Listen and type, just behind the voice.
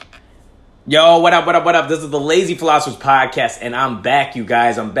Yo, what up, what up, what up? This is the Lazy Philosophers podcast, and I'm back, you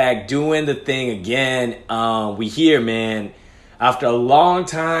guys. I'm back doing the thing again. We here, man. After a long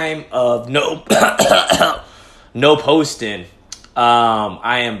time of no no posting,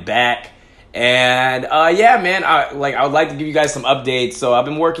 I am back. And yeah, man, I would like to give you guys some updates. So I've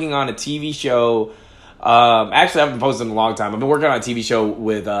been working on a TV show. Actually, I haven't posted in a long time. I've been working on a TV show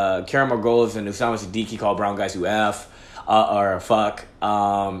with Karen Margolis and Usama Siddiqui called Brown Guys Who F. Or fuck.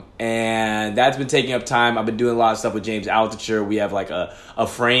 And that's been taking up time. I've been doing a lot of stuff with James Altucher. We have like a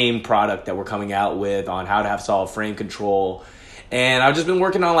frame product that we're coming out with on how to have solid frame control. And I've just been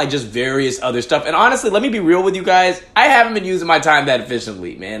working on like just various other stuff. And honestly, let me be real with you guys. I haven't been using my time that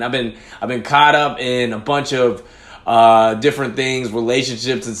efficiently, man. I've been caught up in a bunch of different things,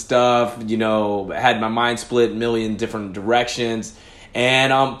 relationships and stuff. You know, had my mind split a million different directions.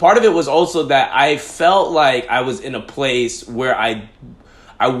 And part of it was also that I felt like I was in a place where I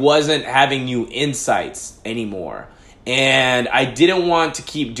wasn't having new insights anymore. And I didn't want to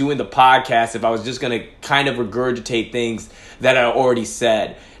keep doing the podcast if I was just going to kind of regurgitate things that I already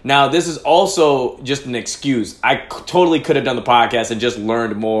said. Now, this is also just an excuse. I totally could have done the podcast and just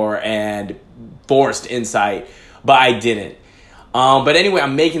learned more and forced insight, but I didn't. But anyway,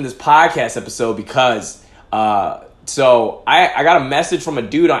 I'm making this podcast episode because So I got a message from a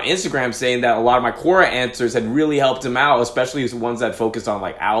dude on Instagram saying that a lot of my Quora answers had really helped him out, especially the ones that focused on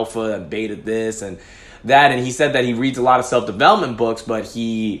like alpha and beta this and that. And he said that he reads a lot of self-development books, but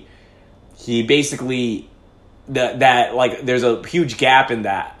he basically that like there's a huge gap in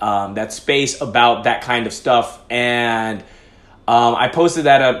that space about that kind of stuff. And I posted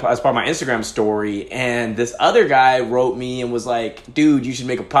that up as part of my Instagram story, and this other guy wrote me and was like, dude, you should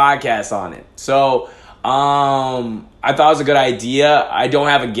make a podcast on it. So I thought it was a good idea. I don't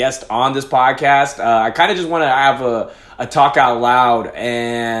have a guest on this podcast. I kind of just want to have a talk out loud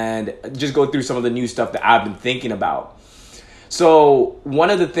and just go through some of the new stuff that I've been thinking about. So one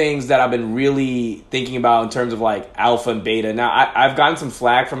of the things that I've been really thinking about in terms of like alpha and beta. Now I've gotten some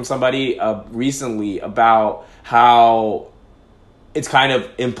flack from somebody recently about how it's kind of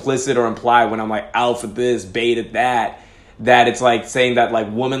implicit or implied when I'm like alpha this, beta that it's like saying that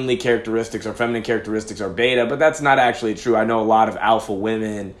like womanly characteristics or feminine characteristics are beta, but that's not actually true. I know a lot of alpha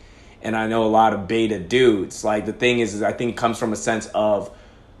women and I know a lot of beta dudes. Like the thing is I think it comes from a sense of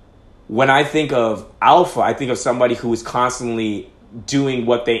when I think of alpha, I think of somebody who is constantly doing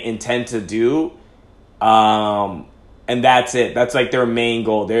what they intend to do. And that's it. That's like their main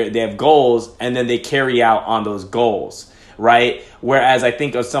goal. They have goals and then they carry out on those goals, right? Whereas I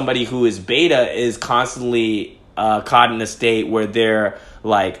think of somebody who is beta is constantly caught in a state where they're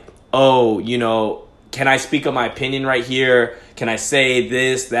like, oh, you know, can I speak on my opinion right here? Can I say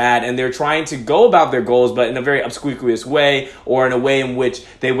this, that? And they're trying to go about their goals, but in a very obsequious way or in a way in which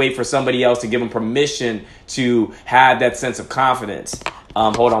they wait for somebody else to give them permission to have that sense of confidence.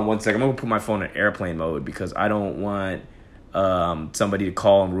 Hold on one second. I'm going to put my phone in airplane mode because I don't want somebody to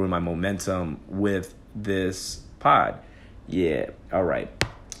call and ruin my momentum with this pod. Yeah. All right.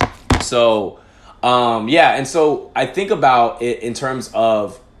 So yeah, and so I think about it in terms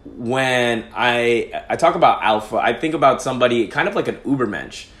of when I talk about alpha, I think about somebody kind of like an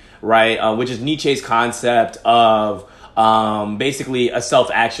Ubermensch, right? Which is Nietzsche's concept of basically a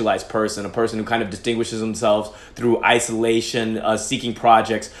self-actualized person, a person who kind of distinguishes themselves through isolation, seeking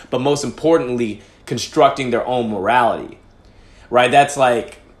projects, but most importantly, constructing their own morality, right? That's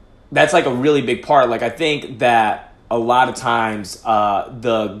like a really big part. Like I think that a lot of times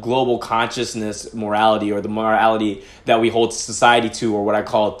the global consciousness morality or the morality that we hold society to, or what I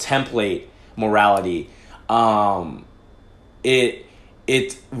call template morality,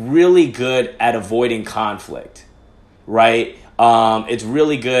 it's really good at avoiding conflict, right? It's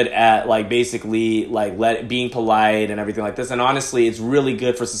really good at like basically like being polite and everything like this. And honestly, it's really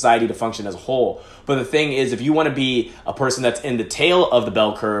good for society to function as a whole. But the thing is, if you want to be a person that's in the tail of the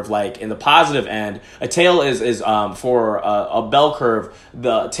bell curve, like in the positive end, a tail is for a bell curve.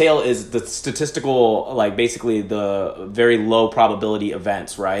 The tail is the statistical, like basically the very low probability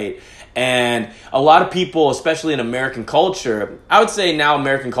events, right? And a lot of people, especially in American culture, I would say now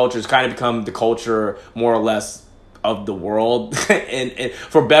American culture has kind of become the culture more or less of the world, and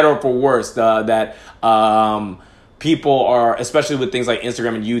for better or for worse, that people are, especially with things like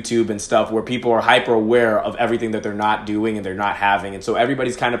Instagram and YouTube and stuff, where people are hyper aware of everything that they're not doing and they're not having. And so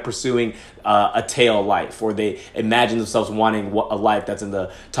everybody's kind of pursuing a tail life, or they imagine themselves wanting a life that's in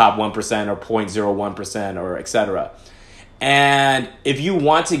the top 1% or 0.01% or et cetera. And if you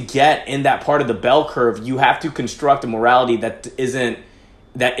want to get in that part of the bell curve, you have to construct a morality that isn't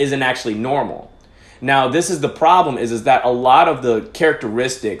actually normal. Now, this is the problem is that a lot of the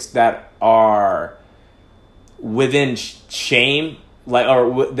characteristics that are within shame, like,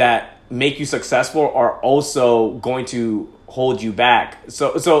 or that make you successful are also going to hold you back.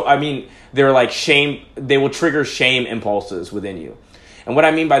 So I mean, they're like shame, they will trigger shame impulses within you. And what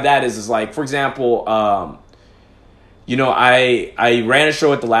I mean by that is like, for example, I ran a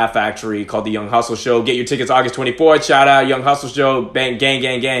show at the Laugh Factory called the Young Hustle Show. Get your tickets August 24th. Shout out Young Hustle Show. Bang, gang,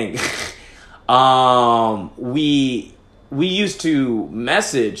 gang, gang. We used to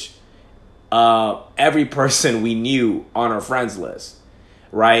message every person we knew on our friends list,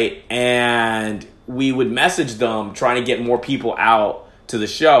 right? And we would message them trying to get more people out to the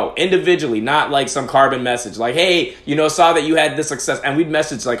show individually, not like some carbon message like, hey, saw that you had this success. And we'd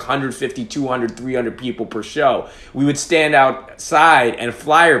message like 150, 200, 300 people per show. We would stand outside and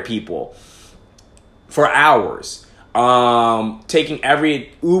flyer people for hours, taking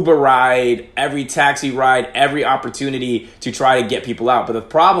every Uber ride, every taxi ride, every opportunity to try to get people out. But the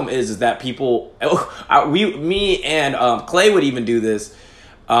problem is that people, me and Clay would even do this.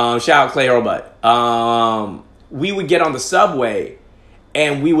 Shout out Clay Hurlbutt. We would get on the subway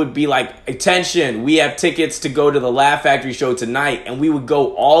and we would be like, attention, we have tickets to go to the Laugh Factory show tonight. And we would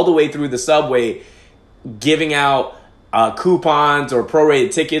go all the way through the subway giving out coupons or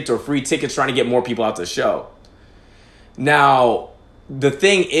prorated tickets or free tickets, trying to get more people out to the show. Now, the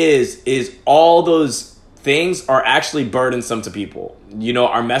thing is all those things are actually burdensome to people.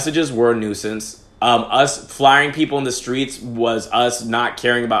 Our messages were a nuisance. Us flying people in the streets was us not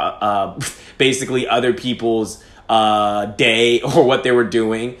caring about basically other people's day or what they were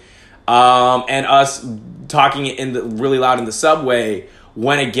doing. And us talking really loud in the subway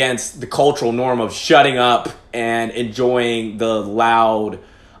went against the cultural norm of shutting up and enjoying the loud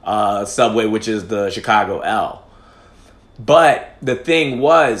subway, which is the Chicago L. But the thing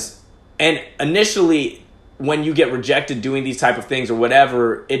was, and initially when you get rejected doing these type of things or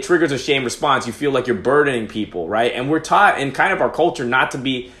whatever, it triggers a shame response. You feel like you're burdening people, right? And we're taught in kind of our culture not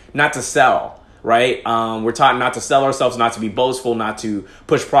to sell, right? We're taught not to sell ourselves, not to be boastful, not to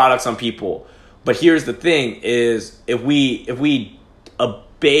push products on people. But here's the thing is if we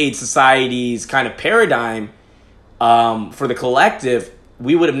obeyed society's kind of paradigm for the collective,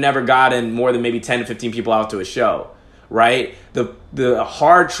 we would have never gotten more than maybe 10 to 15 people out to a show. Right? The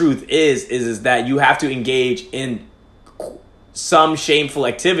hard truth is that you have to engage in some shameful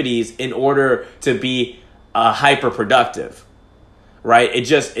activities in order to be hyper productive. Right? It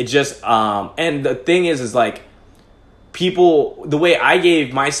just and the thing is like people, the way I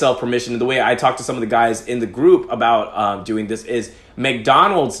gave myself permission and the way I talked to some of the guys in the group about doing this is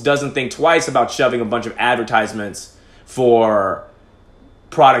McDonald's doesn't think twice about shoving a bunch of advertisements for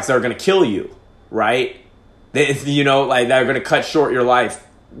products that are going to kill you. Right? Like that are going to cut short your life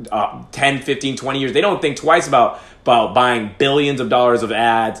 10, 15, 20 years. They don't think twice about buying billions of dollars of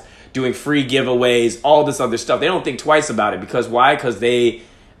ads, doing free giveaways, all this other stuff. They don't think twice about it because why? Because they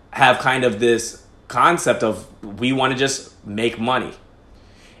have kind of this concept of we want to just make money.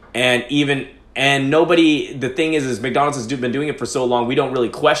 And nobody, the thing is McDonald's has been doing it for so long, we don't really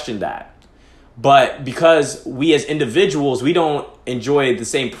question that. But because we as individuals, we don't enjoy the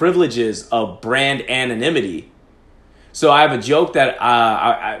same privileges of brand anonymity. So I have a joke that,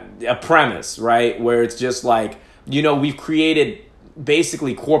 a premise, right? Where it's just like, we've created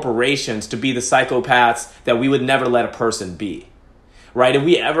basically corporations to be the psychopaths that we would never let a person be. Right? Have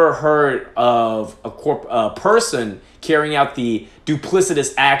we ever heard of a person carrying out the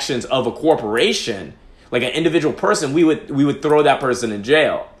duplicitous actions of a corporation, like an individual person, we would throw that person in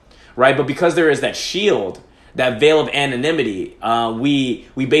jail. Right, but because there is that shield, that veil of anonymity,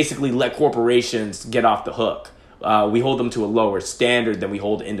 we basically let corporations get off the hook. We hold them to a lower standard than we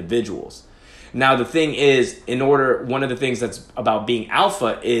hold individuals. Now, the thing is, one of the things that's about being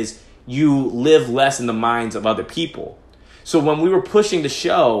alpha is you live less in the minds of other people. So when we were pushing the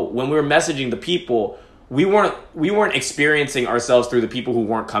show, when we were messaging the people, we weren't experiencing ourselves through the people who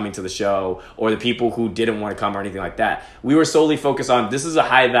weren't coming to the show or the people who didn't want to come or anything like that. We were solely focused on this is a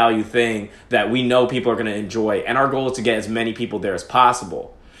high value thing that we know people are going to enjoy. And our goal is to get as many people there as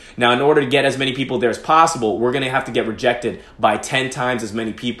possible. Now, in order to get as many people there as possible, we're going to have to get rejected by 10 times as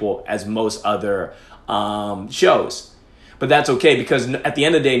many people as most other shows. But that's okay because at the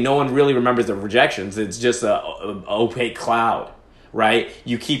end of the day, no one really remembers the rejections. It's just an opaque cloud, right?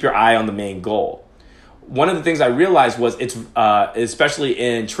 You keep your eye on the main goal. One of the things I realized was it's especially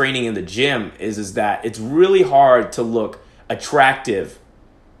in training in the gym is that it's really hard to look attractive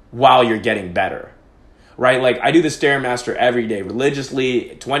while you're getting better, right? Like I do the Stairmaster every day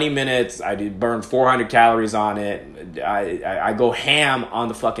religiously, 20 minutes. I burn 400 calories on it. I go ham on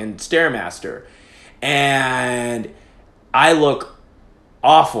the fucking Stairmaster. and I look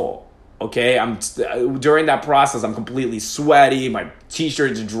awful. Okay, during that process, I'm completely sweaty. My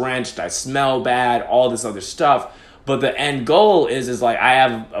t-shirt's drenched. I smell bad. All this other stuff. But the end goal is like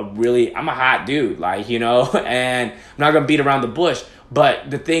I'm a hot dude, like, and I'm not gonna beat around the bush. But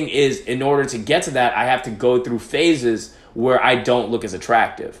the thing is, in order to get to that, I have to go through phases where I don't look as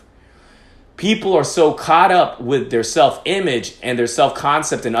attractive. People are so caught up with their self-image and their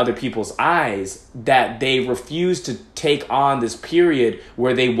self-concept in other people's eyes that they refuse to take on this period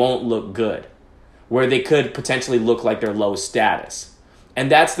where they won't look good, where they could potentially look like they're low status. And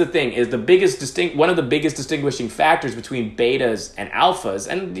that's the thing, is one of the biggest distinguishing factors between betas and alphas.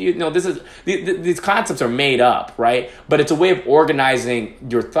 And these concepts are made up, right? But it's a way of organizing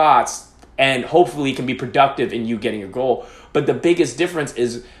your thoughts and hopefully can be productive in you getting your goal. But the biggest difference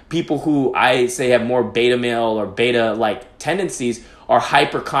is people who I say have more beta male or beta-like tendencies are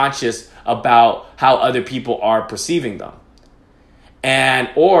hyper-conscious about how other people are perceiving them.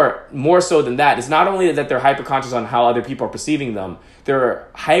 Or more so than that, it's not only that they're hyper-conscious on how other people are perceiving them,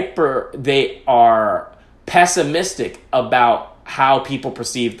 they are pessimistic about how people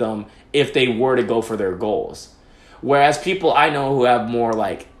perceive them if they were to go for their goals. Whereas people I know who have more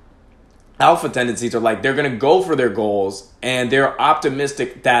like alpha tendencies are like, they're going to go for their goals and they're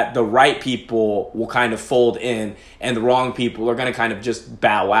optimistic that the right people will kind of fold in and the wrong people are going to kind of just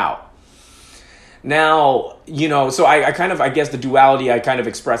bow out. Now, so I guess the duality I kind of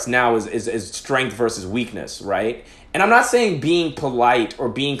express now is strength versus weakness, right? And I'm not saying being polite or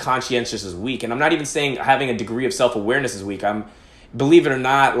being conscientious is weak. And I'm not even saying having a degree of self-awareness is weak. Believe it or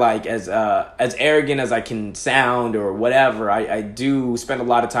not, like as arrogant as I can sound or whatever, I do spend a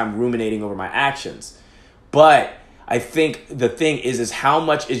lot of time ruminating over my actions. But I think the thing is how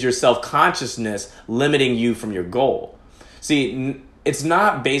much is your self-consciousness limiting you from your goal? See, it's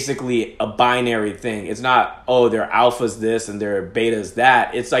not basically a binary thing. It's not, they're alphas this and they're betas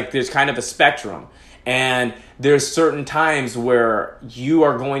that. It's like there's kind of a spectrum. And there's certain times where you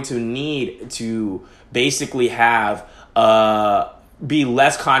are going to need to basically have be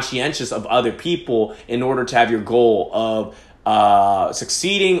less conscientious of other people in order to have your goal of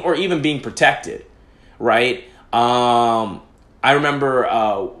succeeding or even being protected, right? I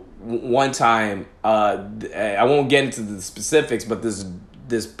remember one time, I won't get into the specifics, but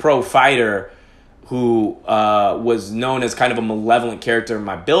this pro fighter who was known as kind of a malevolent character in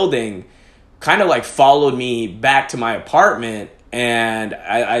my building kind of like followed me back to my apartment, and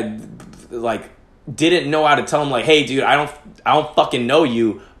I like didn't know how to tell him like, hey dude, I don't fucking know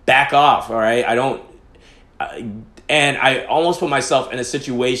you, back off, all right? And I almost put myself in a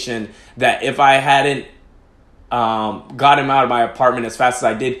situation that if I hadn't got him out of my apartment as fast as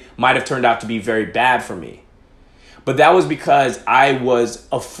I did, might have turned out to be very bad for me. But that was because I was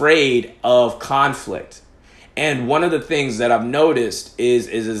afraid of conflict. And one of the things that I've noticed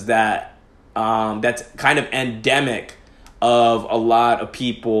is that that's kind of endemic of a lot of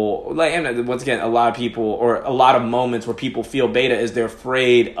people, like, and once again, a lot of people, or a lot of moments where people feel beta, is they're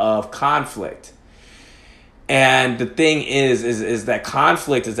afraid of conflict. And the thing is that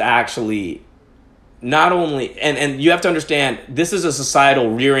conflict is actually not only, and you have to understand, this is a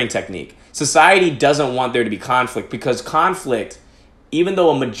societal rearing technique. Society doesn't want there to be conflict, because conflict, even though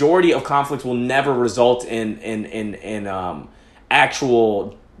a majority of conflict will never result in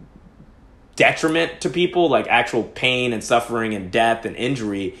actual detriment to people, like actual pain and suffering and death and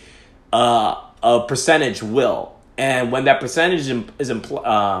injury, a percentage will. And when that percentage is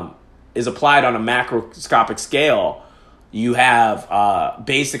applied on a macroscopic scale, you have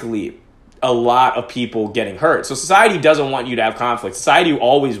basically a lot of people getting hurt. So society doesn't want you to have conflict. Society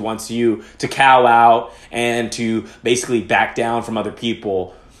always wants you to cow out and to basically back down from other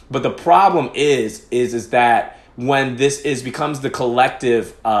people. But the problem is that when this becomes the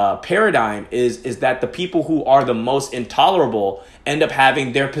collective paradigm, is that the people who are the most intolerable end up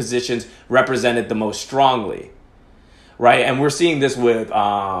having their positions represented the most strongly, right? And we're seeing this with,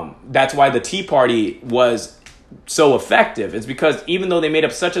 that's why the Tea Party was so effective. It's because even though they made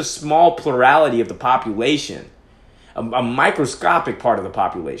up such a small plurality of the population, a microscopic part of the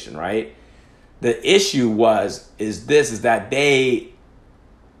population, right? The issue is that they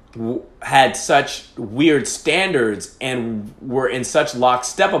had such weird standards and were in such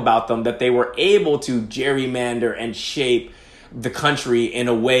lockstep about them that they were able to gerrymander and shape the country in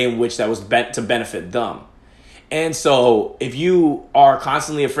a way in which that was to benefit them. And so if you are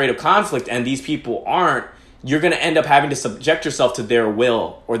constantly afraid of conflict and these people aren't, you're going to end up having to subject yourself to their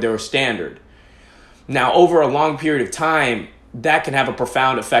will or their standard. Now, over a long period of time, that can have a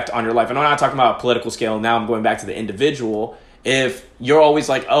profound effect on your life. And I'm not talking about a political scale. Now I'm going back to the individual. If you're always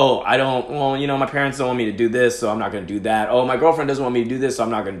like, oh, my parents don't want me to do this, so I'm not going to do that. Oh, my girlfriend doesn't want me to do this, so I'm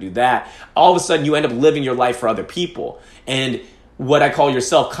not going to do that. All of a sudden, you end up living your life for other people. And what I call your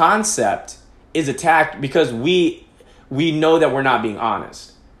self-concept is attacked because we know that we're not being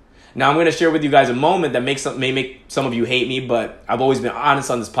honest. Now, I'm going to share with you guys a moment that may make some of you hate me, but I've always been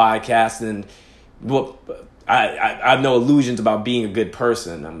honest on this podcast, and I have no illusions about being a good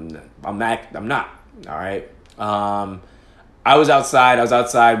person. I'm not. All right. I was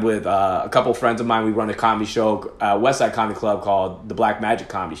outside with a couple friends of mine. We run a comedy show, Westside Comedy Club, called the Black Magic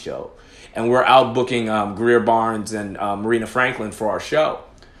Comedy Show. And we're out booking Greer Barnes and Marina Franklin for our show.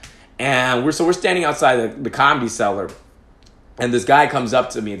 And we're standing outside the Comedy Cellar. And this guy comes up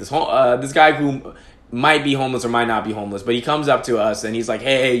to me, this guy who might be homeless or might not be homeless, but he comes up to us and he's like,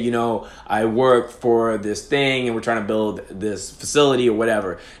 hey, I work for this thing and we're trying to build this facility or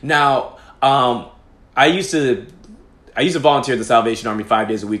whatever. Now, I used to volunteer at the Salvation Army 5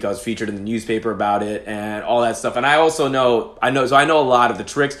 days a week. I was featured in the newspaper about it and all that stuff. And I also know a lot of the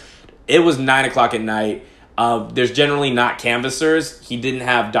tricks. It was 9:00 at night. There's generally not canvassers. He didn't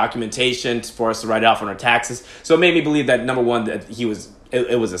have documentation for us to write off on our taxes. So it made me believe that, number one, that it was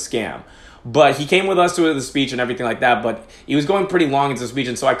a scam. But he came with us to the speech and everything like that. But he was going pretty long into the speech.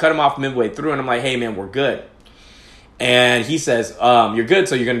 And so I cut him off midway through and I'm like, hey, man, we're good. And he says, you're good,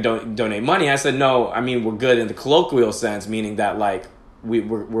 so you're going to donate money. I said, no, I mean, we're good in the colloquial sense, meaning that, like,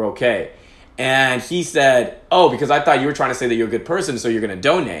 we're okay. And he said, oh, because I thought you were trying to say that you're a good person, so you're going to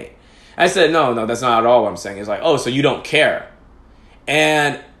donate. I said, no, that's not at all what I'm saying. It's like, oh, so you don't care.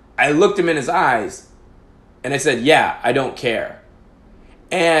 And I looked him in his eyes, and I said, yeah, I don't care.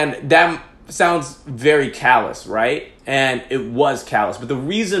 And that sounds very callous, right? And it was callous. But the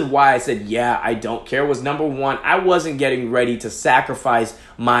reason why I said, yeah, I don't care was, number one, I wasn't getting ready to sacrifice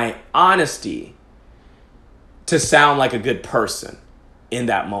my honesty to sound like a good person in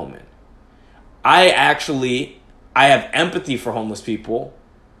that moment. I have empathy for homeless people.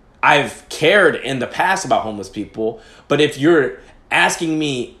 I've cared in the past about homeless people. But if you're asking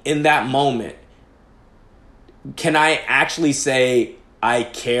me in that moment, can I actually say I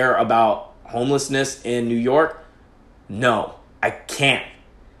care about homelessness in New York? No, I can't.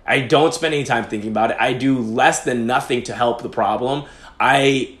 I don't spend any time thinking about it. I do less than nothing to help the problem.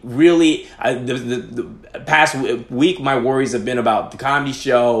 The past week, my worries have been about the comedy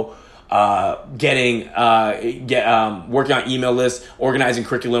show, working on email lists, organizing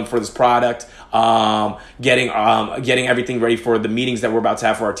curriculum for this product, getting everything ready for the meetings that we're about to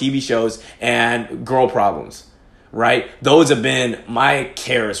have for our TV shows, and girl problems, right? Those have been my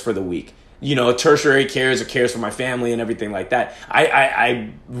cares for the week. Tertiary cares or cares for my family and everything like that.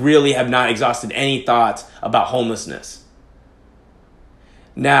 I really have not exhausted any thoughts about homelessness.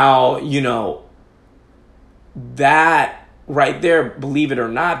 Now, that right there, believe it or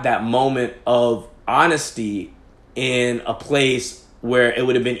not, that moment of honesty in a place where it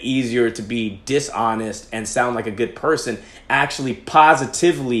would have been easier to be dishonest and sound like a good person actually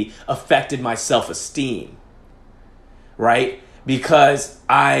positively affected my self-esteem, right? Because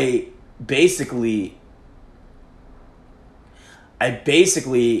I basically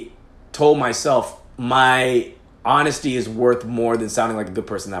told myself my honesty is worth more than sounding like a good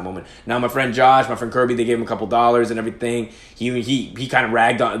person in that moment. Now, my friend Josh, my friend Kirby, they gave him a couple dollars and everything. He kind of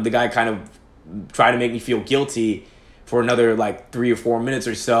ragged on the guy, kind of tried to make me feel guilty for another like 3 or 4 minutes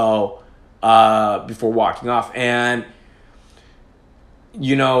or so before walking off. And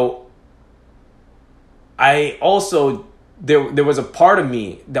I also there was a part of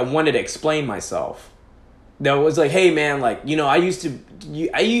me that wanted to explain myself. That was like, hey man, like, I used to be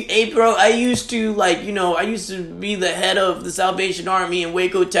the head of the Salvation Army in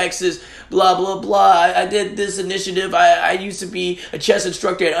Waco, Texas, blah, blah, blah. I did this initiative. I used to be a chess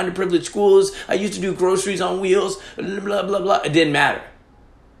instructor at underprivileged schools. I used to do groceries on wheels, blah, blah, blah. It didn't matter.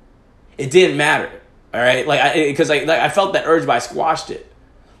 All right. Because I felt that urge, but I squashed it.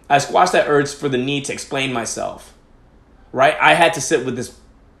 I squashed that urge for the need to explain myself. Right. I had to sit with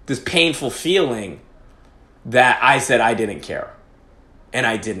this painful feeling that I said I didn't care. And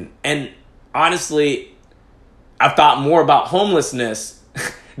I didn't. And honestly, I've thought more about homelessness.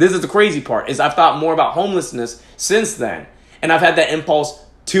 This is the crazy part, is I've thought more about homelessness since then. And I've had that impulse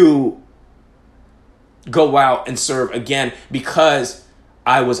to go out and serve again because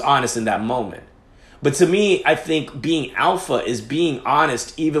I was honest in that moment. But to me, I think being alpha is being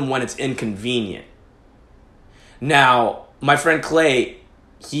honest even when it's inconvenient. Now, my friend Clay,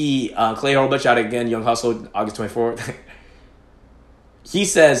 Clay Horobach, out again, Young Hustle, August 24th. He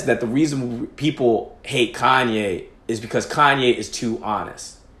says that the reason people hate Kanye is because Kanye is too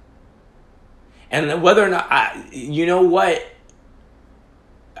honest. And whether or not, you know what?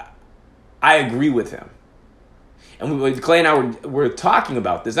 I agree with him. And Clay and I were talking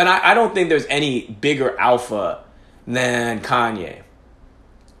about this. And I don't think there's any bigger alpha than Kanye.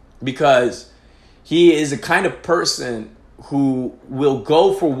 Because he is a kind of person who will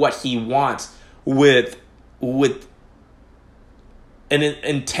go for what he wants with an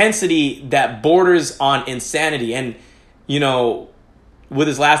intensity that borders on insanity. And, you know, with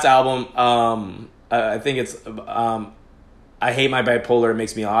his last album, I think it's I Hate My Bipolar, It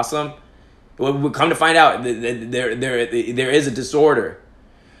Makes Me Awesome. We'll come to find out there is a disorder.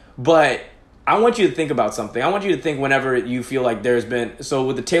 But I want you to think about something. I want you to think whenever you feel like there's been... So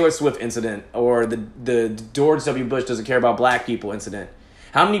with the Taylor Swift incident or the George W. Bush doesn't care about black people incident,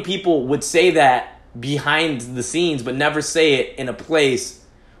 how many people would say that behind the scenes but never say it in a place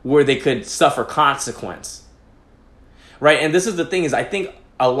where they could suffer consequence? Right? And this is the thing, is I think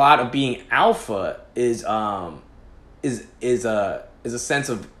a lot of being alpha is a sense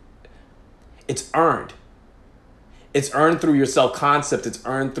of... It's earned. It's earned through your self-concept. It's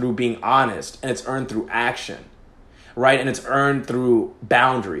earned through being honest. And it's earned through action. Right? And it's earned through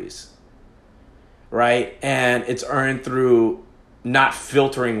boundaries. Right? And it's earned through not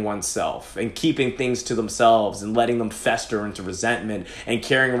filtering oneself and keeping things to themselves and letting them fester into resentment and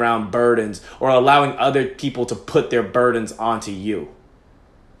carrying around burdens or allowing other people to put their burdens onto you.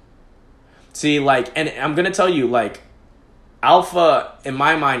 See, like, and I'm going to tell you, like, alpha, in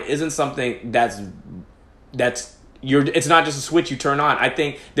my mind, isn't something that's it's not just a switch you turn on. I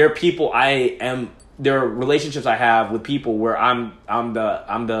think there are relationships I have with people where I'm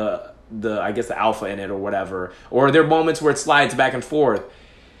the I guess the alpha in it or whatever. Or there are moments where it slides back and forth.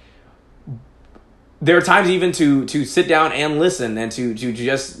 There are times even to sit down and listen and to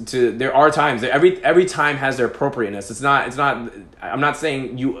there are times that every time has their appropriateness. It's not I'm not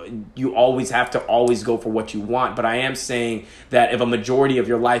saying you always have to always go for what you want, but I am saying that if a majority of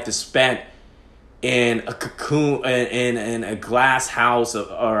your life is spent in a cocoon, in a glass house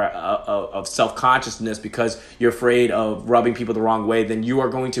of self-consciousness because you're afraid of rubbing people the wrong way, then you are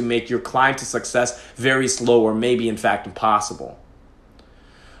going to make your climb to success very slow or maybe in fact impossible.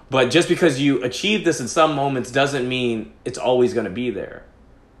 But just because you achieve this in some moments doesn't mean it's always going to be there.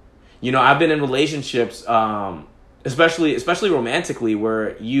 You know, I've been in relationships, especially romantically,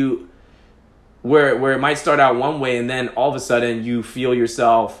 where it might start out one way and then all of a sudden you feel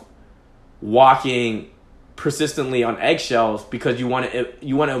yourself walking persistently on eggshells because you want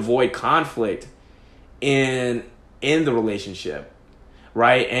to avoid conflict in the relationship,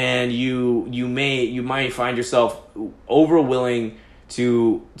 right? And you might find yourself over willing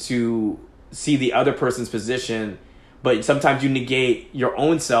to see the other person's position, but sometimes you negate your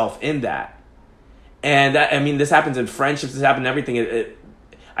own self in that. And that, I mean, this happens in friendships, this happens in everything.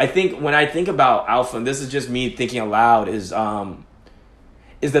 I think when I think about alpha, and this is just me thinking aloud, is that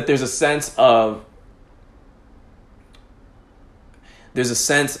there's a sense of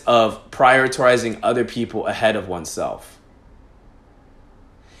prioritizing other people ahead of oneself.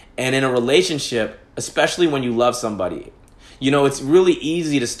 And in a relationship, especially when you love somebody, you know, it's really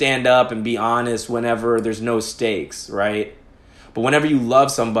easy to stand up and be honest whenever there's no stakes, right? But whenever you love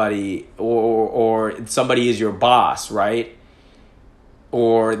somebody or somebody is your boss, right?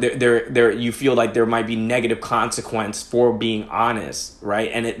 Or you feel like there might be negative consequence for being honest, right?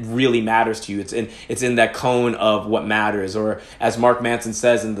 And it really matters to you. It's in that cone of what matters. Or as Mark Manson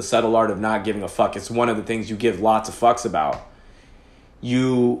says in The Subtle Art of Not Giving a Fuck, it's one of the things you give lots of fucks about.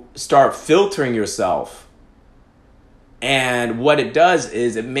 You start filtering yourself. And what it does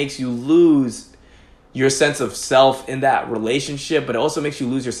is it makes you lose your sense of self in that relationship, but it also makes you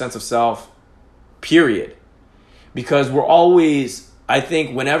lose your sense of self, period. Because we're always, I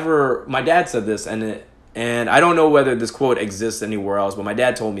think, whenever my dad said this, and I don't know whether this quote exists anywhere else, but my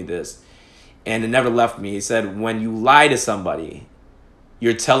dad told me this, and it never left me. He said, when you lie to somebody,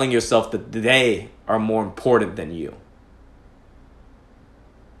 you're telling yourself that they are more important than you.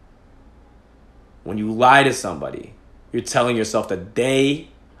 When you lie to somebody, you're telling yourself that they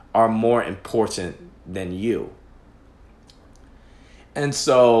are more important than you. And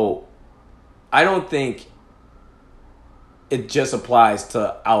so I don't think it just applies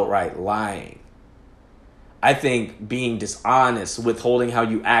to outright lying. I think being dishonest, withholding how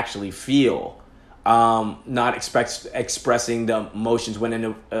you actually feel, not expressing the emotions when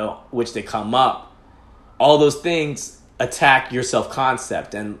in which they come up, all those things attack your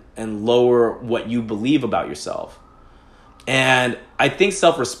self-concept and lower what you believe about yourself. And I think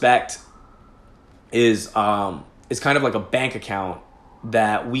self-respect is kind of like a bank account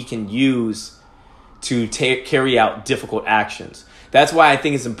that we can use to carry out difficult actions. That's why I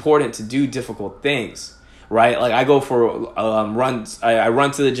think it's important to do difficult things. right? Like I go for runs. I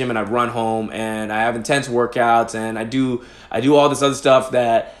run to the gym and I run home, and I have intense workouts, and I do all this other stuff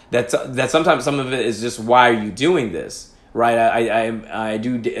that sometimes some of it is just, why are you doing this, right? I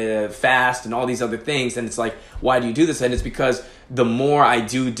do fast and all these other things, and it's like, why do you do this? And it's because the more I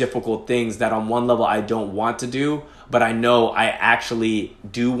do difficult things that on one level I don't want to do, but I know I actually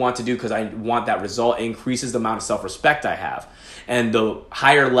do want to do because I want that result, it increases the amount of self-respect I have. And the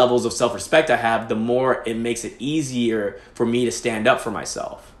higher levels of self-respect I have, the more it makes it easier for me to stand up for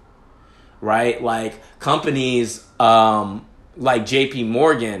myself, right? Like companies like JP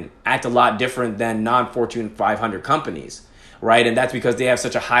Morgan act a lot different than non-Fortune 500 companies, right? And that's because they have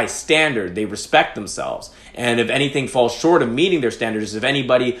such a high standard. They respect themselves. And if anything falls short of meeting their standards, if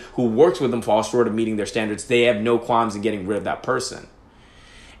anybody who works with them falls short of meeting their standards, they have no qualms in getting rid of that person.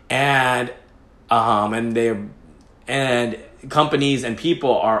 And companies and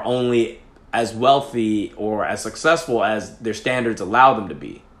people are only as wealthy or as successful as their standards allow them to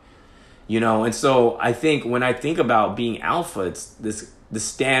be. And so I think when I think about being alpha, it's the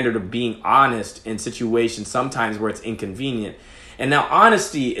standard of being honest in situations sometimes where it's inconvenient. And now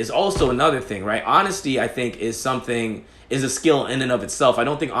honesty is also another thing, right? Honesty, I think, is a skill in and of itself. I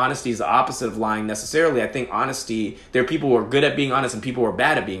don't think honesty is the opposite of lying necessarily. I think honesty, there are people who are good at being honest and people who are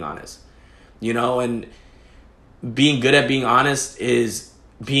bad at being honest. And being good at being honest is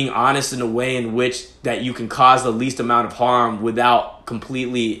being honest in a way in which that you can cause the least amount of harm without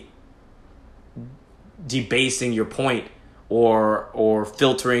completely debasing your point or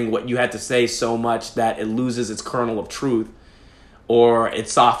filtering what you had to say so much that it loses its kernel of truth or it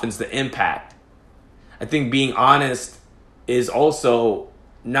softens the impact. I think being honest is also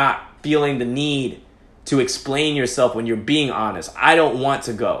not feeling the need to explain yourself when you're being honest. I don't want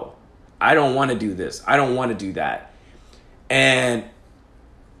to go. I don't want to do this. I don't want to do that. And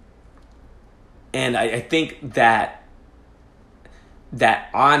I think that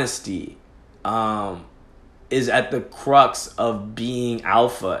honesty is at the crux of being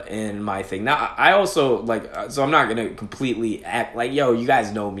alpha in my thing. Now, I also so I'm not gonna completely act like, yo, you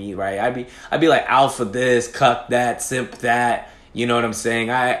guys know me, right? I'd be like alpha this, cuck that, simp that. You know what I'm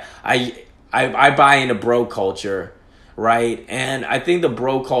saying? I buy into bro culture, right? And I think the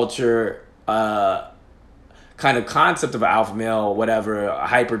bro culture kind of concept of an alpha male, whatever, a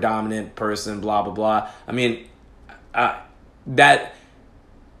hyper dominant person, blah blah blah. I mean, I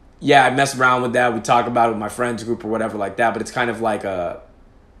mess around with that. We talk about it with my friends group or whatever like that. But it's kind of like a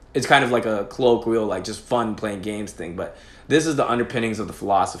colloquial, like just fun playing games thing. But this is the underpinnings of the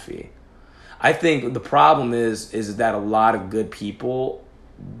philosophy. I think the problem is that a lot of good people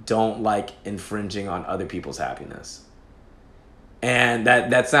don't like infringing on other people's happiness. And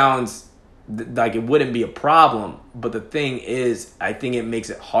that sounds like it wouldn't be a problem. But the thing is, I think it makes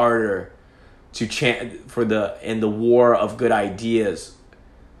it harder to in the war of good ideas,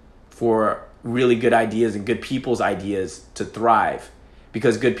 for really good ideas and good people's ideas to thrive,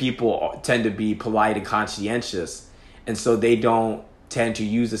 because good people tend to be polite and conscientious, and so they don't tend to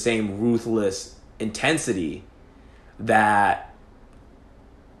use the same ruthless intensity that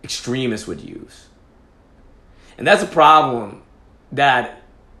extremists would use. And that's a problem that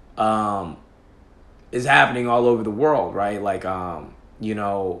is happening all over the world, right? Like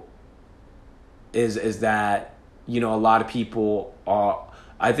is that a lot of people are,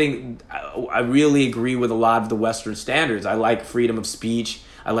 I think I really agree with a lot of the Western standards. I like freedom of speech.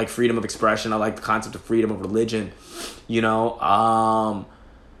 I like freedom of expression. I like the concept of freedom of religion, but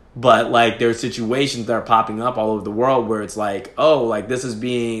like there are situations that are popping up all over the world where it's like, oh, like this is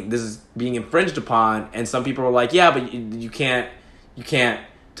being infringed upon. And some people are like, yeah, but you can't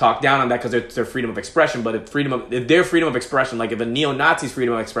talk down on that because it's their freedom of expression. But if their freedom of expression, like if a neo-Nazi's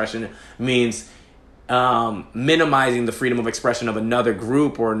freedom of expression means minimizing the freedom of expression of another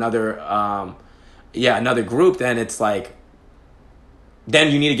group or another group, then it's like,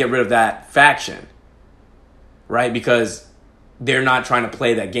 then you need to get rid of that faction, right? Because they're not trying to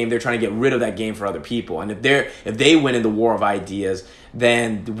play that game. They're trying to get rid of that game for other people. And if they win in the war of ideas,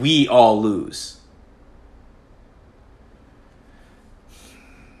 then we all lose.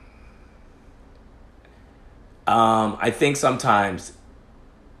 I think sometimes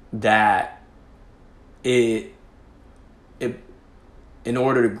that it in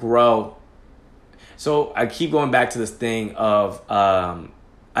order to grow. So I keep going back to this thing of I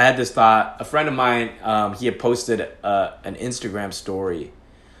had this thought. A friend of mine, he had posted an Instagram story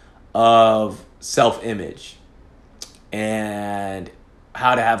of self-image and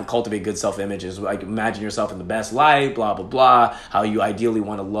how to cultivate good self-image is like imagine yourself in the best light, blah blah blah, how you ideally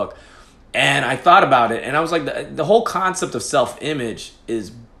want to look. And I thought about it, and I was like, the whole concept of self-image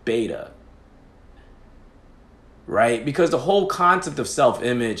is beta. right? Because the whole concept of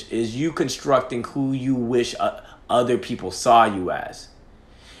self-image is you constructing who you wish other people saw you as.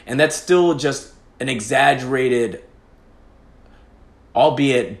 And that's still just an exaggerated,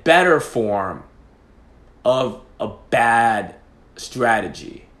 albeit better form of a bad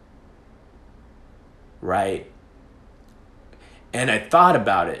strategy, right? And I thought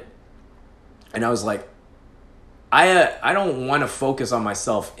about it, and I was like, I don't want to focus on my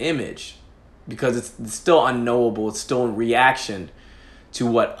self-image because it's still unknowable. It's still in reaction to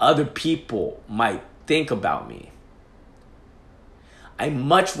what other people might think about me. I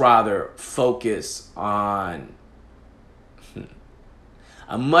much rather focus on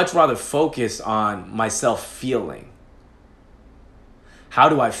myself feeling. How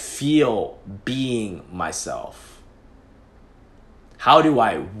do I feel being myself? How do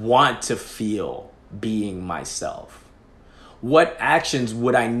I want to feel being myself? What actions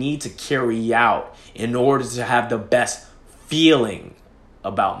would I need to carry out in order to have the best feeling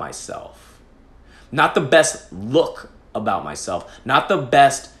about myself? Not the best look about myself, not the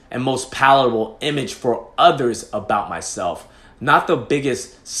best and most palatable image for others about myself, not the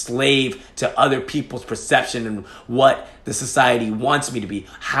biggest slave to other people's perception and what the society wants me to be.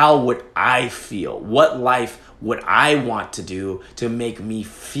 How would I feel? What life would I want to do to make me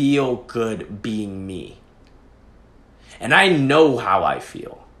feel good being me? And I know how I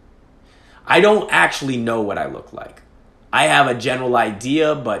feel. I don't actually know what I look like. I have a general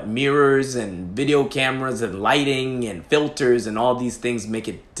idea, but mirrors and video cameras and lighting and filters and all these things make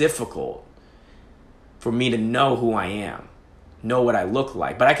it difficult for me to know who I am, know what I look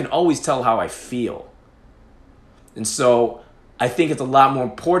like. But I can always tell how I feel. And so I think it's a lot more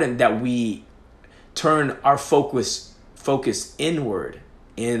important that we turn our focus inward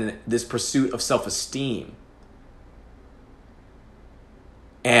in this pursuit of self-esteem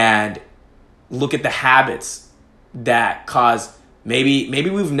and look at the habits that cause, maybe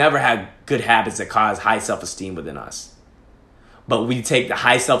we've never had good habits that cause high self-esteem within us. But we take the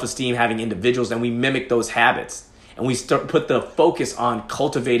high self-esteem having individuals and we mimic those habits. And we put the focus on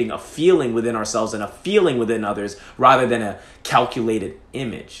cultivating a feeling within ourselves and a feeling within others rather than a calculated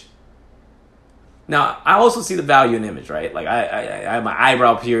image. Now, I also see the value in image, right? Like I have my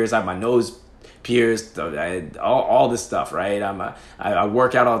eyebrow pierced, I have my nose pierced, all this stuff, right? I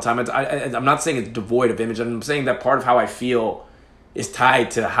work out all the time. I'm not saying it's devoid of image. I'm saying that part of how I feel is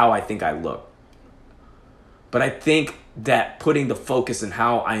tied to how I think I look. But I think that putting the focus in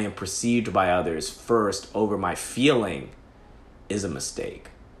how I am perceived by others first over my feeling is a mistake.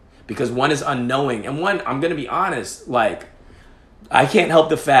 Because one is unknowing. And one, I'm going to be honest, like, I can't help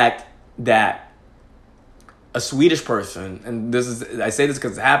the fact that a Swedish person, and I say this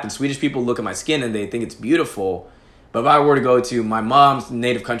because it happens, Swedish people look at my skin and they think it's beautiful. But if I were to go to my mom's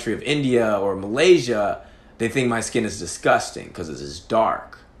native country of India or Malaysia, they think my skin is disgusting because it is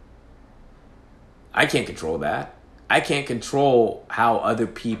dark. I can't control that. I can't control how other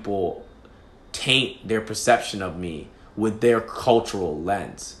people taint their perception of me with their cultural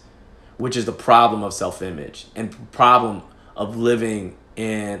lens, which is the problem of self-image and the problem of living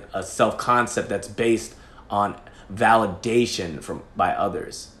in a self-concept that's based on validation by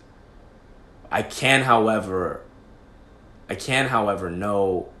others. I can, however,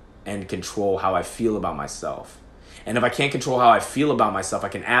 know and control how I feel about myself. And if I can't control how I feel about myself, I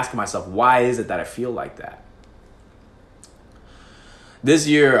can ask myself, why is it that I feel like that? This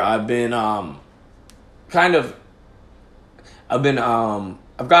year, I've gotten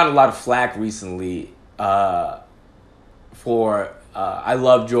a lot of flack recently for I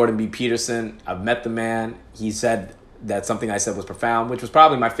love Jordan B. Peterson. I've met the man. He said that something I said was profound, which was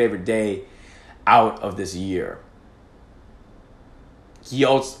probably my favorite day out of this year.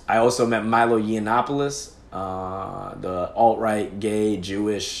 I also met Milo Yiannopoulos, the alt-right, gay,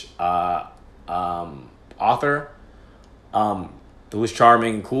 Jewish author, who was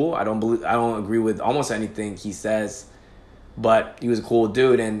charming and cool. I don't agree with almost anything he says, but he was a cool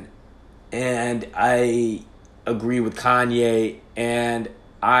dude, and I agree with Kanye, and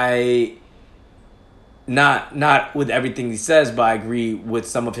I not with everything he says, but I agree with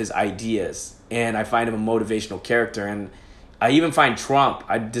some of his ideas, and I find him a motivational character, and I even find Trump,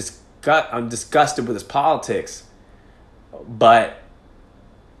 I'm disgusted with his politics, but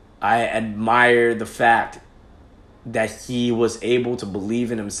I admire the fact that he was able to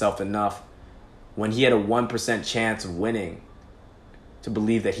believe in himself enough when he had a 1% chance of winning to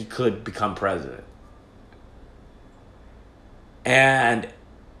believe that he could become president. And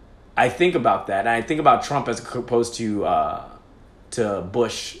I think about that, and I think about Trump as opposed to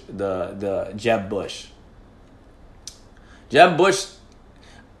Bush, the Jeb Bush. Jeb Bush,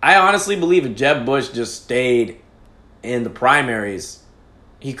 I honestly believe if Jeb Bush just stayed in the primaries,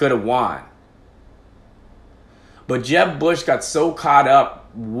 he could have won. But Jeb Bush got so caught up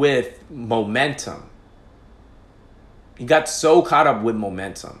with momentum. He got so caught up with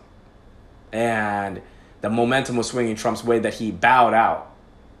momentum. And the momentum was swinging Trump's way that he bowed out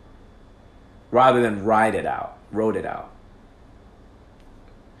rather than rode it out.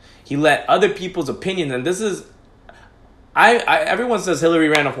 He let other people's opinions, and this is, everyone says Hillary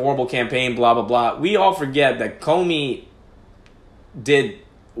ran a horrible campaign, blah, blah, blah. We all forget that Comey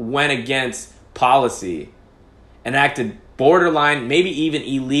went against policy and acted borderline, maybe even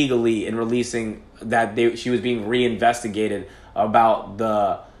illegally in releasing that she was being reinvestigated about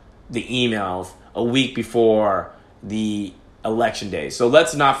the emails a week before the election day. So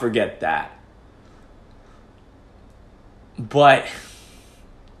let's not forget that. But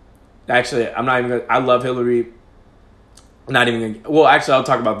actually, I love Hillary. I'll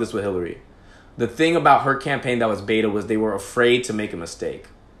talk about this with Hillary. The thing about her campaign that was beta was they were afraid to make a mistake.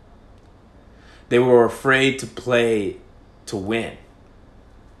 They were afraid to play to win.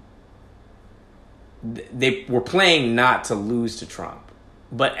 They were playing not to lose to Trump.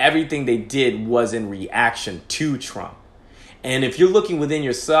 But everything they did was in reaction to Trump. And if you're looking within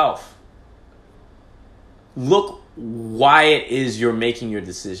yourself, look why it is you're making your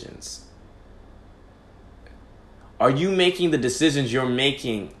decisions. Are you making the decisions you're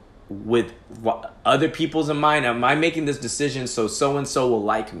making with other people's in mind? Am I making this decision so-and-so will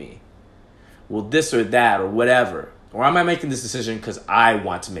like me? Will this or that or whatever? Or am I making this decision because I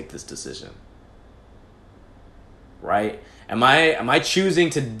want to make this decision? Right? Am I choosing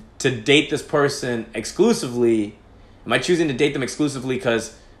to date this person exclusively? Am I choosing to date them exclusively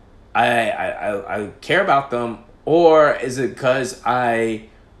because I care about them? Or is it because I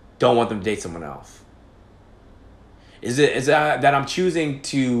don't want them to date someone else? Is it that I'm choosing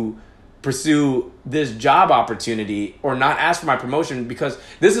to pursue this job opportunity or not ask for my promotion? Because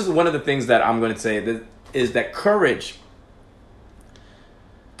this is one of the things that I'm going to say is that courage,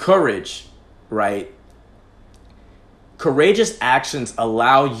 right? Courageous actions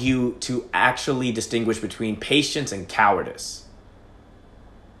allow you to actually distinguish between patience and cowardice.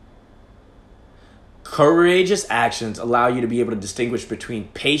 Courageous actions allow you to be able to distinguish between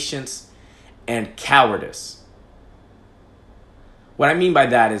patience and cowardice. What I mean by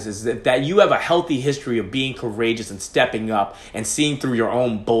that is that you have a healthy history of being courageous and stepping up and seeing through your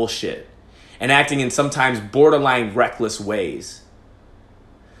own bullshit and acting in sometimes borderline reckless ways.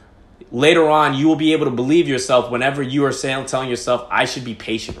 Later on, you will be able to believe yourself whenever you are telling yourself, I should be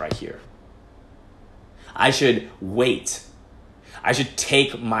patient right here. I should wait. I should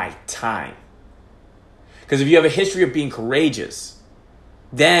take my time. Because if you have a history of being courageous,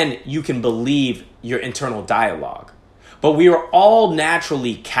 then you can believe your internal dialogue. But we are all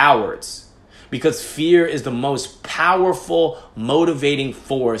naturally cowards because fear is the most powerful motivating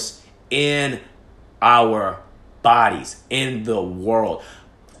force in our bodies, in the world.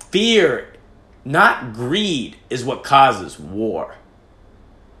 Fear, not greed, is what causes war.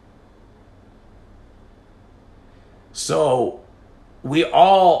 So we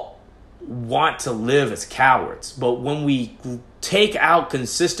all want to live as cowards, but when we take out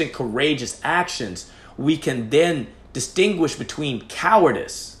consistent, courageous actions, we can then distinguish between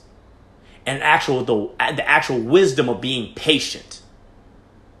cowardice and the actual wisdom of being patient.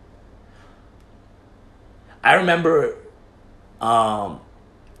 I remember some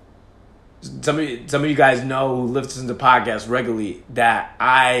of you guys know who listen to the podcast regularly that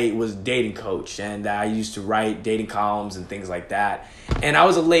I was a dating coach and I used to write dating columns and things like that. And I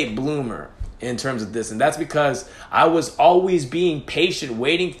was a late bloomer in terms of this. And that's because I was always being patient,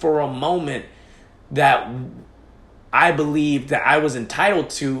 waiting for a moment that I believed that I was entitled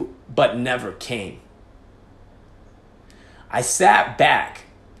to, but never came. I sat back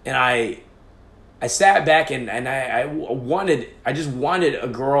and I just wanted a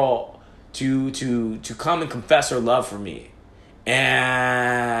girl to come and confess her love for me.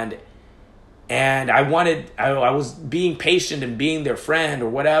 And I was being patient and being their friend or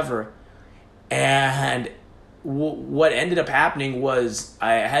whatever. And what ended up happening was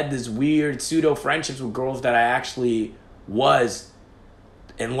I had this weird pseudo friendships with girls that I actually was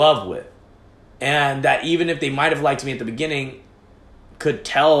in love with. And that even if they might have liked me at the beginning, could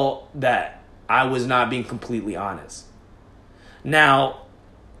tell that I was not being completely honest. Now,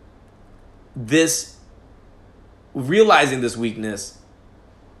 realizing this weakness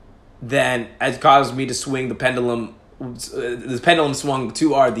then has caused me to swing the pendulum. The pendulum swung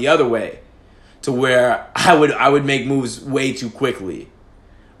too hard the other way, to where I would make moves way too quickly,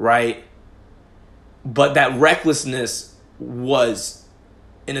 right? But that recklessness was,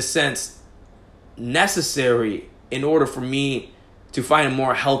 in a sense, necessary in order for me to find a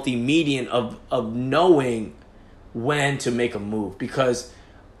more healthy median of knowing when to make a move. Because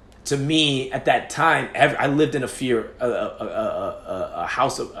to me, at that time, I lived in a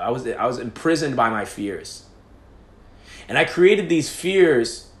house of, I was imprisoned by my fears. And I created these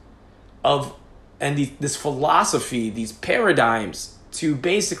fears this philosophy, these paradigms, to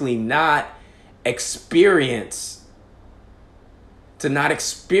basically not experience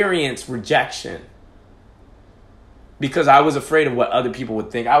rejection. Because I was afraid of what other people would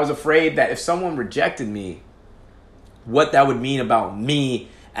think. I was afraid that if someone rejected me, what that would mean about me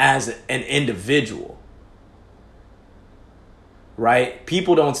as an individual. Right?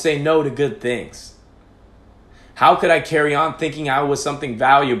 People don't say no to good things. How could I carry on thinking I was something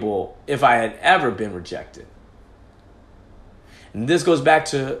valuable if I had ever been rejected? And this goes back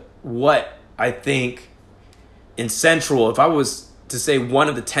to what I think in central, if I was to say one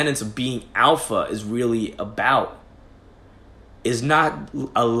of the tenets of being alpha is really about, is not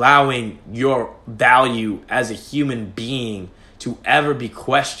allowing your value as a human being to ever be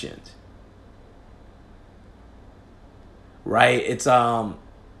questioned. Right? It's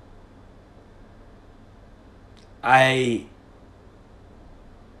I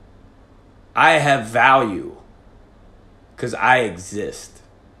have value because I exist.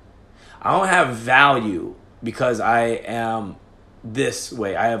 I don't have value because I am this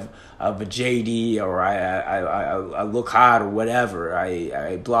way. I have a JD, or I look hot, or whatever.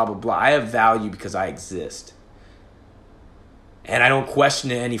 I blah blah blah. I have value because I exist, and I don't question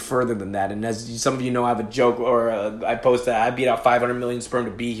it any further than that. And as some of you know, I have a joke, or I post that I beat out 500 million sperm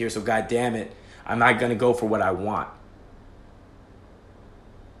to be here. So God damn it, I'm not gonna go for what I want.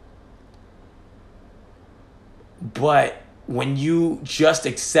 But when you just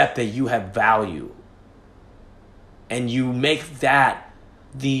accept that you have value, and you make that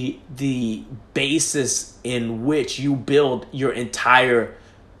the basis in which you build your entire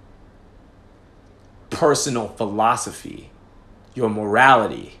personal philosophy, your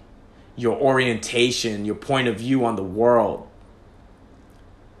morality, your orientation, your point of view on the world,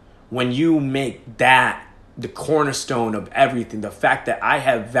 when you make that the cornerstone of everything, the fact that I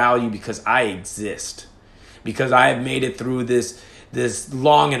have value because I exist, because I have made it through this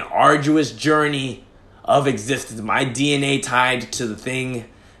long and arduous journey of existence, my DNA tied to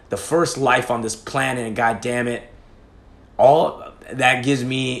the first life on this planet, and God damn it, all that gives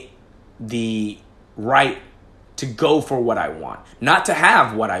me the right to go for what I want. Not to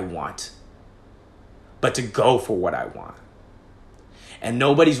have what I want, but to go for what I want. And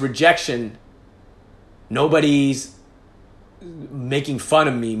nobody's rejection, nobody's making fun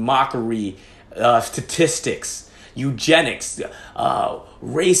of me, mockery, statistics, eugenics,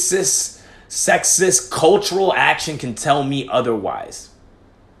 racist, sexist, cultural action can tell me otherwise.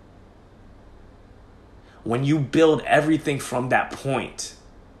 When you build everything from that point,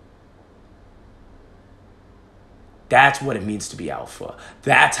 that's what it means to be alpha.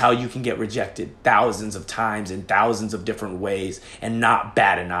 That's how you can get rejected thousands of times in thousands of different ways and not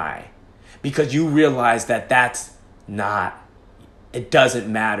bat an eye. Because you realize that it doesn't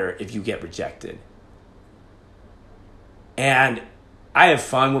matter if you get rejected. And I have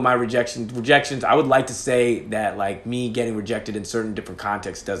fun with my rejections. I would like to say that, like, me getting rejected in certain different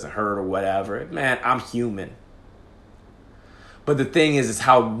contexts doesn't hurt or whatever. Man, I'm human. But the thing is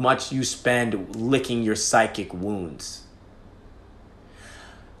how much you spend licking your psychic wounds.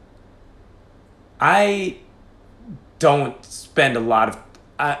 I don't spend a lot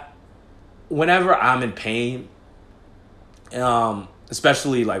of... whenever I'm in pain,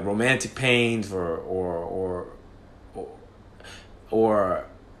 especially like romantic pains or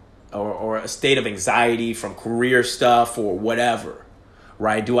a state of anxiety from career stuff or whatever,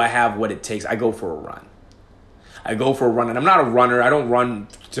 right? Do I have what it takes? I go for a run. And I'm not a runner. I don't run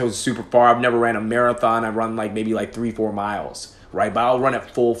so super far. I've never ran a marathon. I run maybe 3-4 miles, right? But I'll run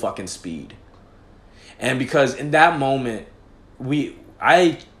at full fucking speed. And because in that moment,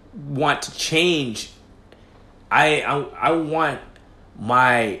 I want to change. I want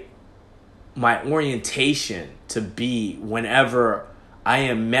my orientation to be, whenever I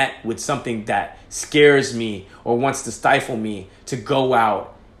am met with something that scares me or wants to stifle me, to go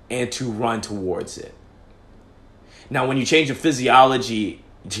out and to run towards it. Now, when you change your physiology,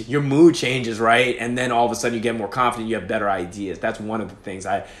 your mood changes, right? And then all of a sudden you get more confident, you have better ideas. That's one of the things.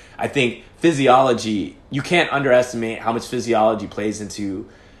 I think physiology, you can't underestimate how much physiology plays into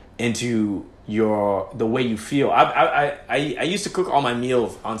the way you feel. I used to cook all my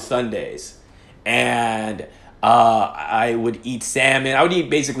meals on Sundays, and I would eat salmon. I would eat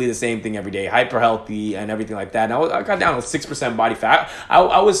basically the same thing every day, hyper healthy and everything like that. And I got down to 6% body fat.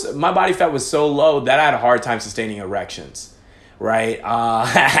 My body fat was so low that I had a hard time sustaining erections, right?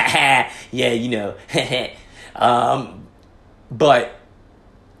 Yeah, but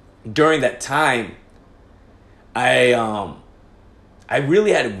during that time, I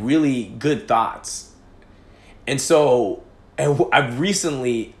really had really good thoughts. And so I've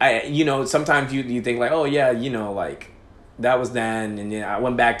recently, sometimes you think like, oh yeah, like that was then. And then I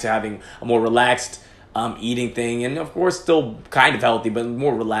went back to having a more relaxed eating thing. And of course, still kind of healthy, but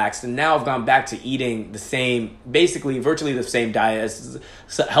more relaxed. And now I've gone back to eating the same, basically virtually the same diet, as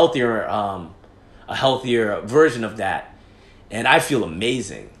a healthier version of that. And I feel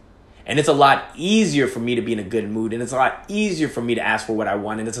amazing. And it's a lot easier for me to be in a good mood. And it's a lot easier for me to ask for what I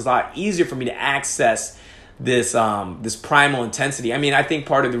want. And it's a lot easier for me to access this primal intensity. I mean, I think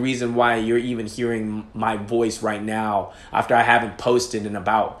part of the reason why you're even hearing my voice right now after I haven't posted in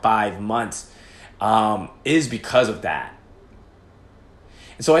about 5 months is because of that.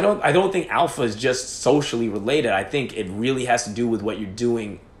 And so I don't think alpha is just socially related. I think it really has to do with what you're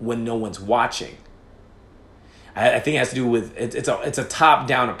doing when no one's watching. I think it has to do with it's a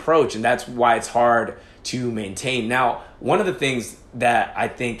top-down approach, and that's why it's hard to maintain. Now, one of the things that I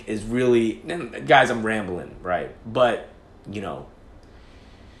think is really, guys, I'm rambling, right? But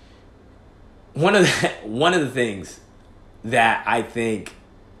one of the things that I think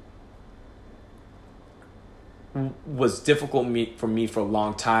was difficult for me for a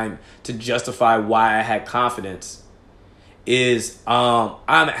long time to justify why I had confidence is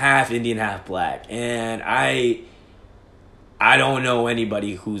I'm half Indian, half black, and I don't know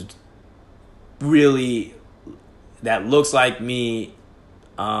anybody who's really that looks like me,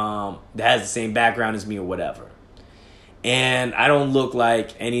 that has the same background as me or whatever. And I don't look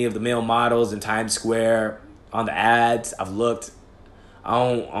like any of the male models in Times Square on the ads. I've looked. I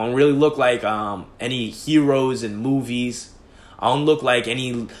don't really look like any heroes in movies. I don't look like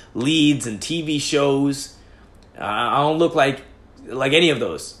any leads in TV shows. I don't look like any of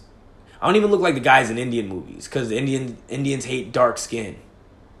those. I don't even look like the guys in Indian movies, because Indians hate dark skin,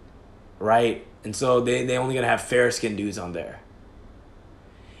 right? And so they only gonna have fair skinned dudes on there.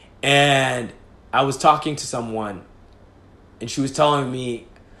 And I was talking to someone, and she was telling me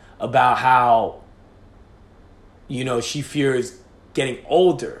about how, she fears getting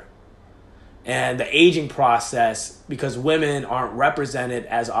older and the aging process because women aren't represented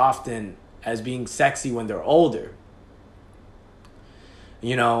as often as being sexy when they're older.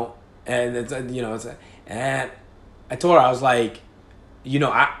 And and I told her, I was like,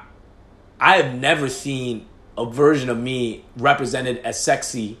 I have never seen a version of me represented as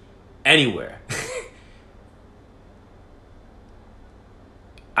sexy anywhere.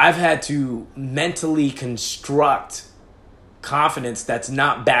 I've had to mentally construct confidence that's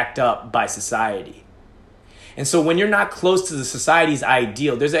not backed up by society. And so when you're not close to the society's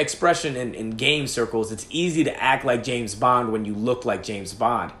ideal, there's an expression in game circles, it's easy to act like James Bond when you look like James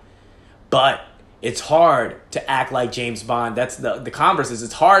Bond. But it's hard to act like James Bond. That's the converse is,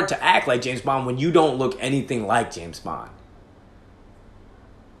 it's hard to act like James Bond when you don't look anything like James Bond.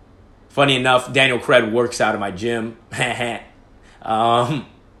 Funny enough, Daniel Craig works out of my gym.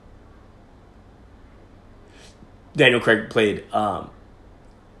 Daniel Craig played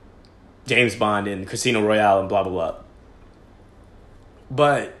James Bond in Casino Royale and blah, blah, blah.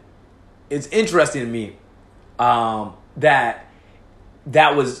 But it's interesting to me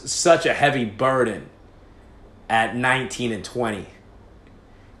that was such a heavy burden at 19 and 20,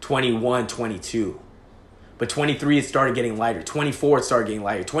 21, 22. But 23, it started getting lighter. 24, it started getting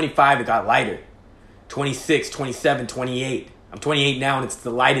lighter. 25, it got lighter. 26, 27, 28. I'm 28 now, and it's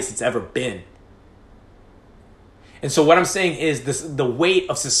the lightest it's ever been. And so what I'm saying is the weight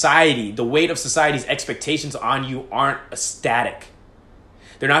of society's expectations on you aren't static.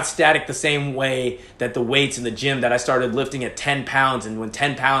 They're not static the same way that the weights in the gym that I started lifting at 10 pounds, and when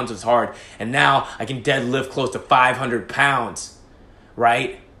 10 pounds was hard, and now I can deadlift close to 500 pounds,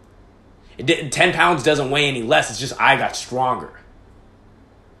 right? 10 pounds doesn't weigh any less. It's just I got stronger.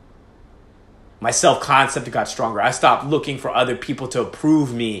 My self-concept got stronger. I stopped looking for other people to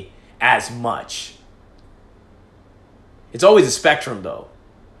approve me as much. It's always a spectrum, though.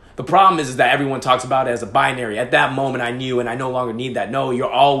 The problem is that everyone talks about it as a binary. At that moment, I knew, and I no longer need that. No, you're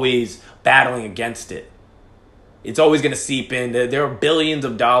always battling against it. It's always going to seep in. There are billions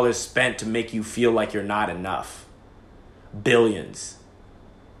of dollars spent to make you feel like you're not enough. Billions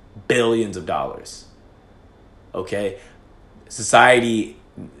of dollars. Okay? Society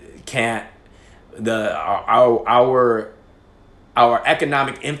can't. Our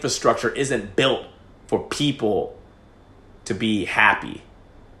economic infrastructure isn't built for people to be happy.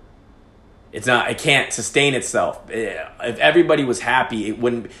 It can't sustain itself. If everybody was happy, it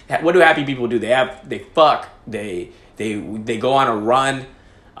wouldn't. What do happy people do? They fuck. They go on a run.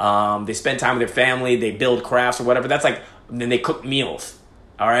 They spend time with their family. They build crafts or whatever. That's like, then they cook meals.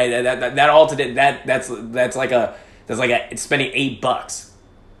 All right, that's like it's spending $8.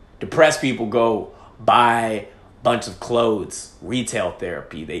 Depressed people go buy a bunch of clothes, retail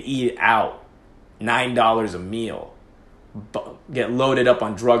therapy. They eat out, $9 a meal. Get loaded up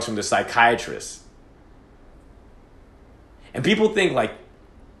on drugs from the psychiatrist. And people think like,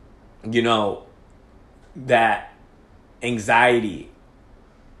 that anxiety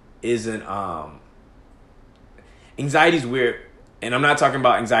isn't, anxiety's weird. And I'm not talking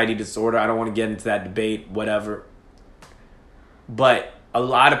about anxiety disorder. I don't want to get into that debate, whatever. But a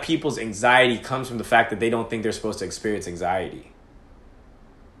lot of people's anxiety comes from the fact that they don't think they're supposed to experience anxiety.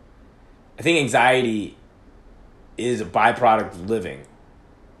 I think anxiety is a byproduct of living.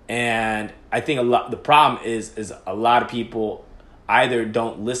 And I think the problem is a lot of people either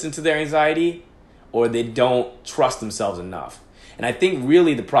don't listen to their anxiety or they don't trust themselves enough. And I think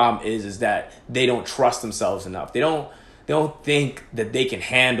really the problem is that they don't trust themselves enough. They don't think that they can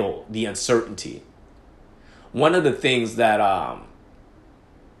handle the uncertainty. One of the things that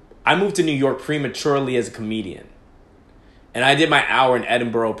I moved to New York prematurely as a comedian. And I did my hour in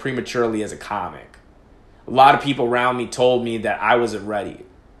Edinburgh prematurely as a comic. A lot of people around me told me that I wasn't ready.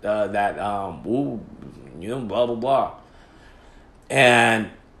 Blah, blah, blah. And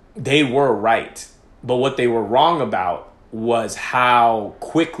they were right. But what they were wrong about was how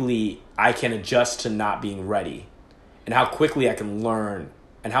quickly I can adjust to not being ready. And how quickly I can learn.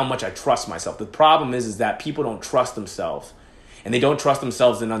 And how much I trust myself. The problem is that people don't trust themselves. And they don't trust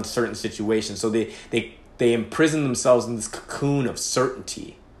themselves in uncertain situations. So they imprison themselves in this cocoon of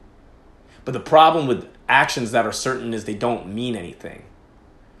certainty. But the problem with actions that are certain is they don't mean anything.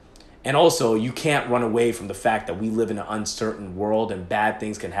 And also, you can't run away from the fact that we live in an uncertain world and bad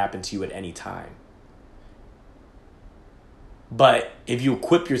things can happen to you at any time. But if you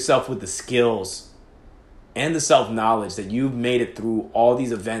equip yourself with the skills and the self-knowledge that you've made it through all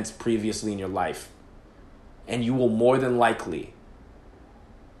these events previously in your life, and you will more than likely,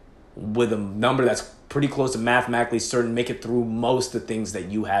 with a number that's pretty close to mathematically certain, make it through most of the things that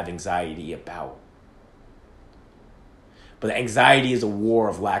you have anxiety about. But anxiety is a war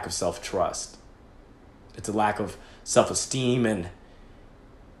of lack of self-trust. It's a lack of self-esteem. And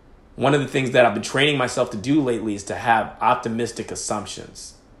one of the things that I've been training myself to do lately is to have optimistic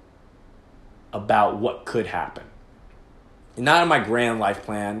assumptions about what could happen. And not in my grand life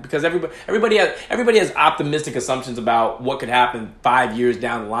plan, because everybody has optimistic assumptions about what could happen 5 years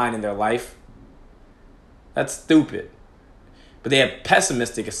down the line in their life. That's stupid. But they have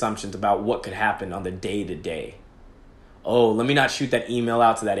pessimistic assumptions about what could happen on the day-to-day. Oh, let me not shoot that email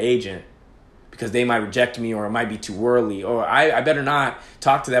out to that agent because they might reject me, or it might be too early. Or I better not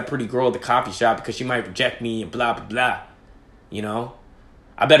talk to that pretty girl at the coffee shop because she might reject me and blah, blah, blah.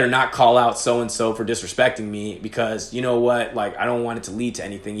 I better not call out so-and-so for disrespecting me because, you know what? Like, I don't want it to lead to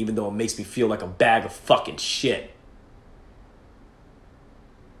anything, even though it makes me feel like a bag of fucking shit.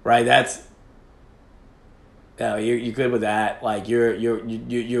 Right? That's... you're good with that. Like, you're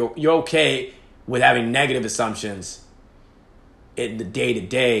okay with having negative assumptions in the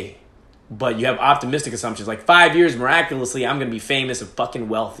day-to-day, but you have optimistic assumptions. Like, 5 years, miraculously, I'm going to be famous and fucking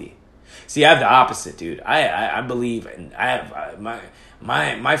wealthy. See, I have the opposite, dude. I believe, and I have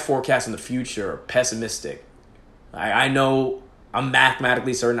my forecasts in the future are pessimistic. I know I'm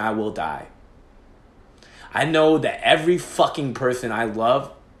mathematically certain I will die. I know that every fucking person I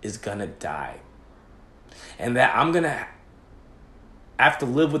love is gonna die. And that I'm gonna have to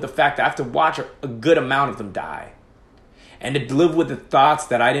live with the fact that I have to watch a good amount of them die. And to live with the thoughts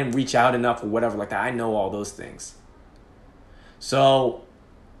that I didn't reach out enough or whatever like that. I know all those things. So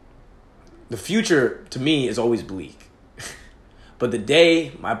the future to me is always bleak. But the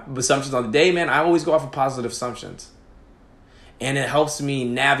day, my assumptions on the day, man, I always go off of positive assumptions. And it helps me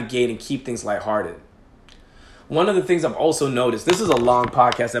navigate and keep things lighthearted. One of the things I've also noticed, this is a long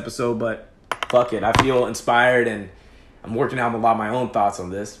podcast episode, but fuck it. I feel inspired and I'm working out a lot of my own thoughts on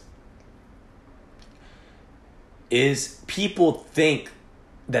this. Is people think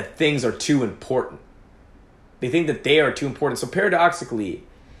that things are too important. They think that they are too important. So paradoxically,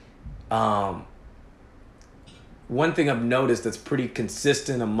 one thing I've noticed that's pretty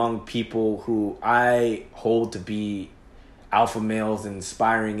consistent among people who I hold to be alpha males and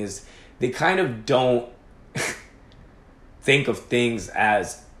inspiring is they kind of don't think of things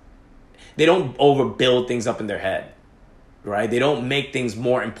as, they don't overbuild things up in their head, right? They don't make things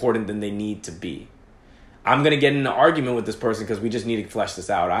more important than they need to be. I'm going to get in an argument with this person because we just need to flesh this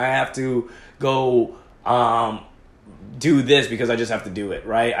out. I have to go do this because I just have to do it,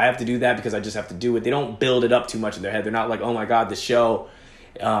 right? I have to do that because I just have to do it. They don't build it up too much in their head. They're not like, oh my God, the show,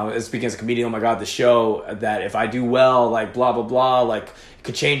 speaking as a comedian, oh my God, the show that if I do well, like blah, blah, blah, like it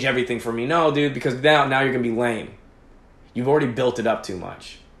could change everything for me. No, dude, because now you're going to be lame. You've already built it up too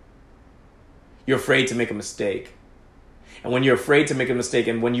much. You're afraid to make a mistake. And when you're afraid to make a mistake,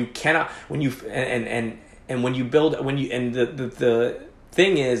 and when you cannot, when you, and when you build, when you, and the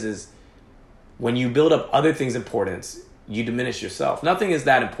thing is when you build up other things' importance, you diminish yourself. Nothing is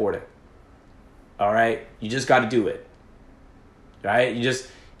that important. All right? You just got to do it. Right? You just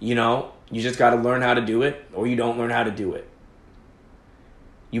got to learn how to do it, or you don't learn how to do it.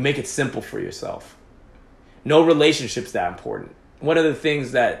 You make it simple for yourself. No relationship's that important. One of the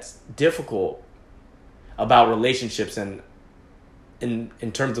things that's difficult about relationships and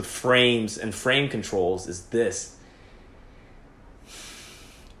in terms of frames and frame controls is this.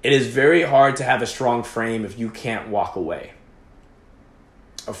 It is very hard to have a strong frame if you can't walk away.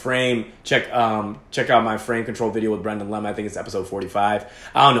 A frame, check out my frame control video with Brendan Lem. I think it's episode 45.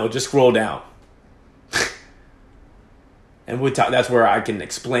 I don't know, just scroll down. And that's where I can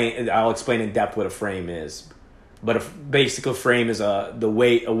explain. I'll explain in depth what a frame is. But a frame is a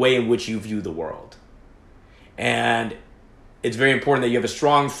way in which you view the world. And it's very important that you have a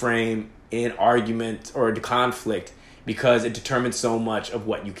strong frame in argument or conflict because it determines so much of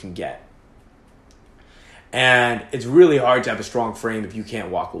what you can get. And it's really hard to have a strong frame if you can't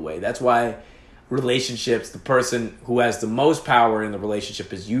walk away. That's why relationships, the person who has the most power in the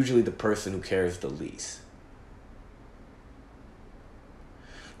relationship is usually the person who cares the least.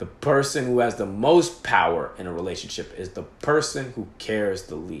 The person who has the most power in a relationship is the person who cares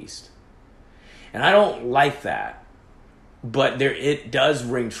the least. And I don't like that. But it does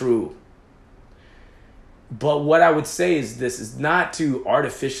ring true. But what I would say is this is not to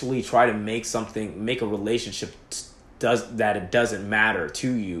artificially try to make a relationship that it doesn't matter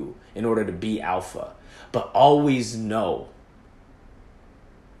to you in order to be alpha. But always know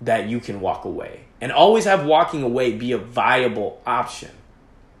that you can walk away. And always have walking away be a viable option.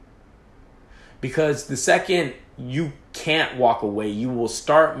 Because the second you can't walk away, you will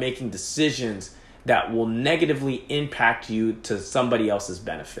start making decisions that will negatively impact you to somebody else's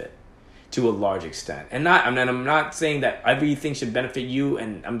benefit to a large extent. And I'm not saying that everything should benefit you,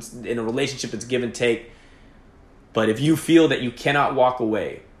 and I'm in a relationship it's give and take. But if you feel that you cannot walk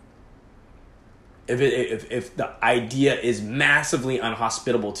away, if the idea is massively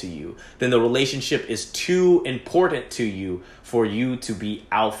unhospitable to you, then the relationship is too important to you for you to be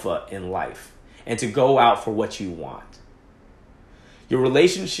alpha in life and to go out for what you want. Your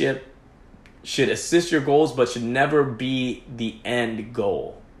relationship should assist your goals, but should never be the end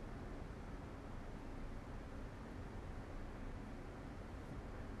goal.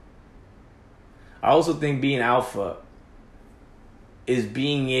 I also think being alpha is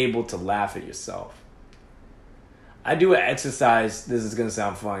being able to laugh at yourself. I do an exercise, this is going to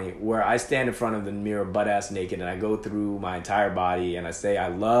sound funny, where I stand in front of the mirror butt-ass naked and I go through my entire body and I say I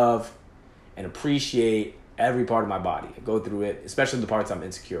love and appreciate every part of my body. I go through it, especially the parts I'm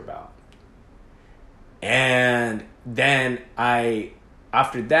insecure about. And then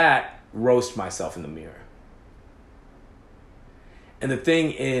after that, roast myself in the mirror. And the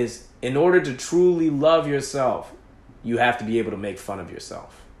thing is, in order to truly love yourself, you have to be able to make fun of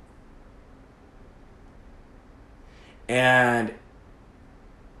yourself. And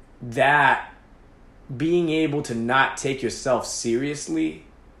that being able to not take yourself seriously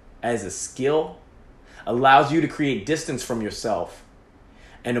as a skill allows you to create distance from yourself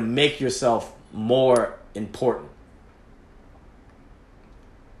and to make yourself more important.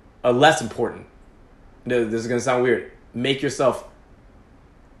 Less important. This is going to sound weird. Make yourself...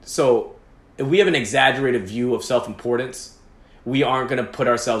 So, if we have an exaggerated view of self-importance, we aren't going to put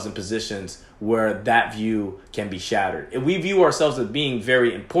ourselves in positions where that view can be shattered. If we view ourselves as being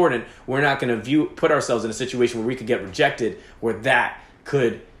very important, we're not going to put ourselves in a situation where we could get rejected, where that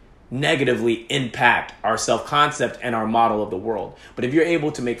could negatively impact our self-concept and our model of the world. But if you're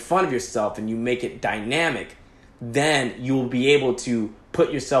able to make fun of yourself and you make it dynamic, then you will be able to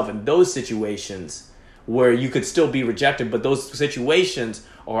put yourself in those situations where you could still be rejected, but those situations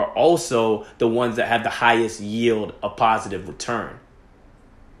are also the ones that have the highest yield of positive return.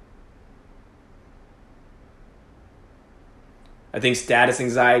 I think status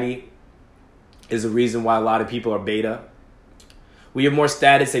anxiety is the reason why a lot of people are beta. We have more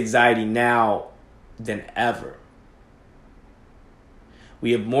status anxiety now than ever.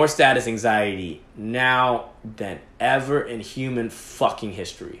 We have more status anxiety now than ever in human fucking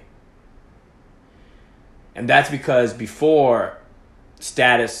history. And that's because before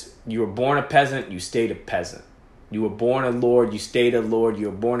status, you were born a peasant, you stayed a peasant. You were born a lord, you stayed a lord. You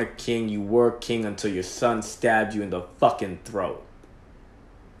were born a king, you were king until your son stabbed you in the fucking throat.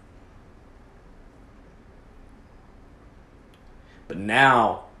 But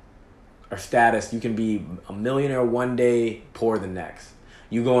now, our status, you can be a millionaire one day, poor the next.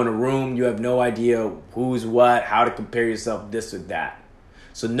 You go in a room, you have no idea who's what, how to compare yourself, this or that.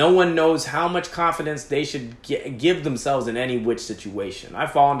 So no one knows how much confidence they should give themselves in any which situation. I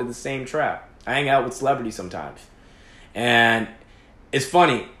fall into the same trap. I hang out with celebrities sometimes. And it's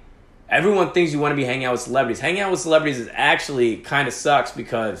funny. Everyone thinks you want to be hanging out with celebrities. Hanging out with celebrities is actually kind of sucks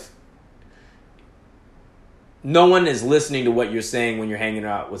because no one is listening to what you're saying when you're hanging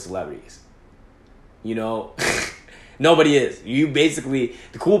out with celebrities. You know? Nobody is. You basically,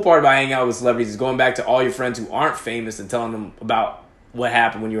 the cool part about hanging out with celebrities is going back to all your friends who aren't famous and telling them about what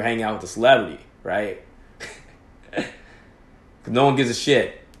happened when you were hanging out with a celebrity, right? No one gives a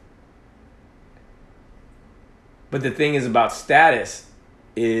shit. But the thing is about status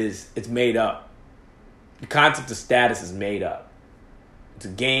is it's made up. The concept of status is made up. It's a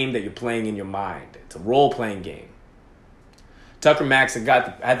game that you're playing in your mind. It's a role-playing game. Tucker Max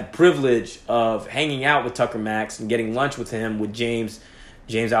had the privilege of hanging out with Tucker Max and getting lunch with him with James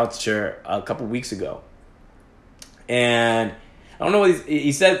Altucher a couple weeks ago. And I don't know what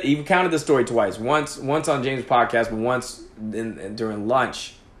he said. He recounted the story twice. Once on James' podcast, but once during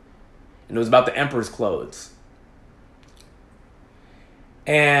lunch. And it was about the emperor's clothes.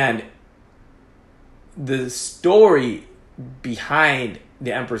 And the story behind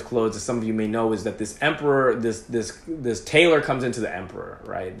the emperor's clothes, as some of you may know, is that this emperor, this tailor comes into the emperor,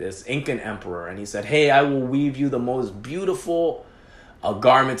 right? This Incan emperor, and he said, "Hey, I will weave you the most beautiful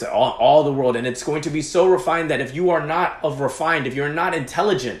garments in all the world, and it's going to be so refined that if you are not refined, if you're not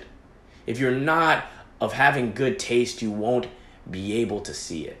intelligent, if you're not of having good taste, you won't be able to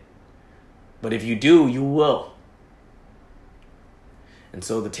see it. But if you do, you will." And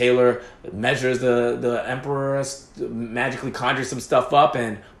so the tailor measures the emperor, magically conjures some stuff up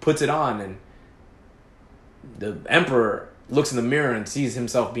and puts it on. And the emperor looks in the mirror and sees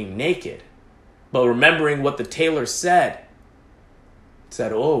himself being naked. But remembering what the tailor said,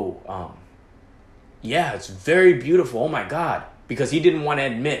 yeah, it's very beautiful. Oh my God. Because he didn't want to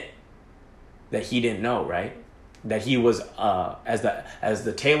admit that he didn't know, right? That he was, as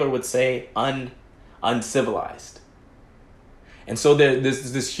the tailor would say, uncivilized. And so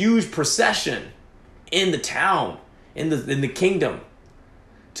there's this huge procession in the town, in the kingdom,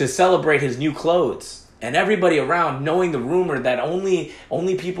 to celebrate his new clothes. And everybody around, knowing the rumor that only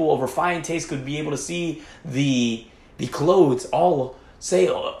people of refined taste could be able to see the clothes, all say,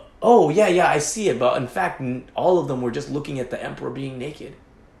 "Oh, yeah, I see it." But in fact, all of them were just looking at the emperor being naked.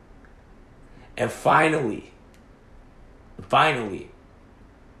 And finally,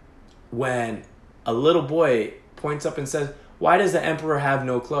 when a little boy points up and says, "Why does the emperor have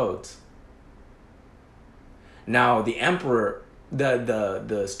no clothes?" Now, the emperor,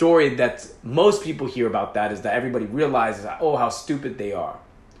 the story that most people hear about that is that everybody realizes, oh, how stupid they are.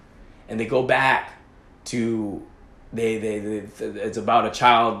 And they go back to, it's about a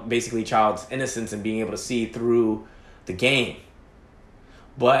child, basically child's innocence and being able to see through the game.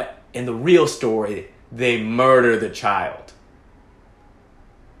 But in the real story, they murder the child.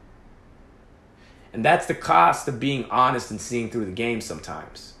 And that's the cost of being honest and seeing through the game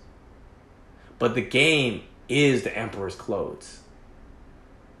sometimes. But the game is the emperor's clothes.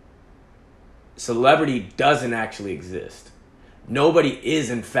 Celebrity doesn't actually exist. Nobody is,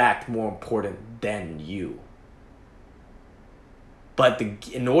 in fact, more important than you. But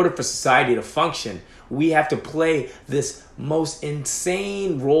in order for society to function, we have to play this most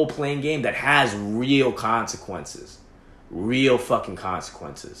insane role-playing game that has real consequences. Real fucking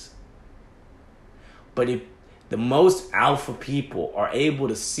consequences. But if the most alpha people are able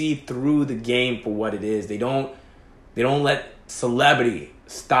to see through the game for what it is, they don't let celebrity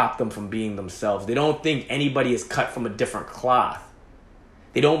stop them from being themselves. They don't think anybody is cut from a different cloth.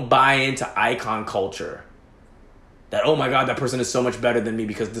 They don't buy into icon culture. That, oh my God, that person is so much better than me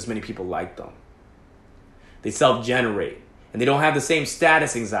because this many people like them. They self-generate. And they don't have the same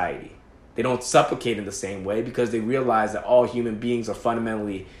status anxiety. They don't supplicate in the same way because they realize that all human beings are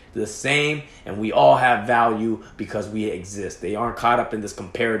fundamentally the same and we all have value because we exist. They aren't caught up in this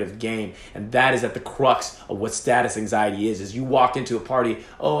comparative game. And that is at the crux of what status anxiety is you walk into a party,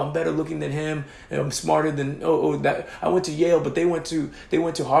 oh, I'm better looking than him, and I'm smarter than, that I went to Yale, but they went to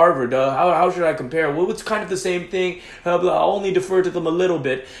Harvard. How should I compare? Well, it's kind of the same thing. I'll only defer to them a little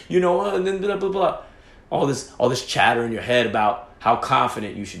bit, and then blah, blah, blah. All this chatter in your head about how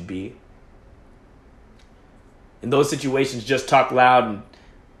confident you should be. In those situations, just talk loud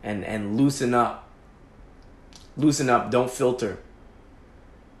and loosen up. Loosen up. Don't filter.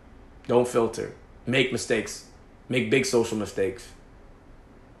 Don't filter. Make mistakes. Make big social mistakes.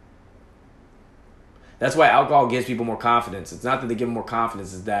 That's why alcohol gives people more confidence. It's not that they give them more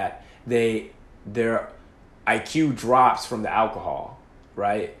confidence, it's that their IQ drops from the alcohol,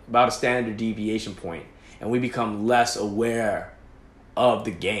 right? About a standard deviation point. And we become less aware of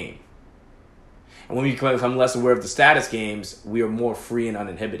the game. And when we become less aware of the status games, we are more free and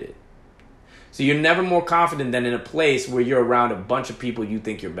uninhibited. So you're never more confident than in a place where you're around a bunch of people you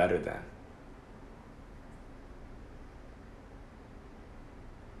think you're better than.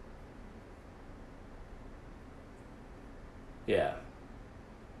 Yeah.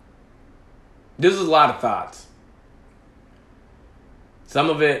 This is a lot of thoughts. Some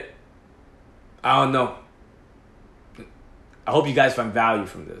of it, I don't know. I hope you guys find value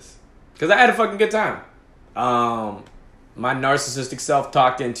from this. Because I had a fucking good time. My narcissistic self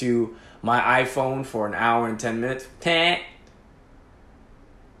talked into my iPhone for an hour and 10 minutes. That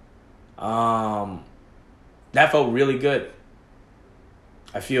felt really good.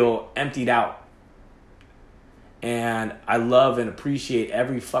 I feel emptied out. And I love and appreciate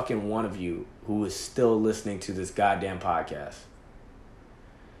every fucking one of you who is still listening to this goddamn podcast.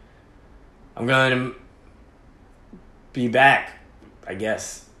 I'm going to be back, I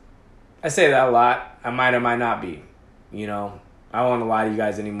guess. I say that a lot. I might or might not be. You know, I don't want to lie to you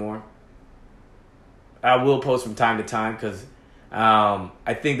guys anymore. I will post from time to time because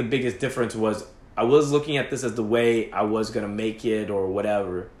I think the biggest difference was I was looking at this as the way I was going to make it or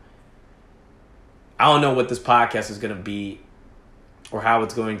whatever. I don't know what this podcast is going to be or how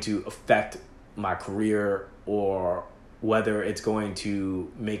it's going to affect my career or whether it's going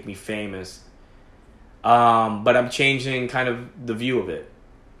to make me famous. But I'm changing kind of the view of it.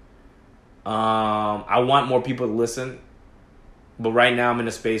 I want more people to listen, but right now I'm in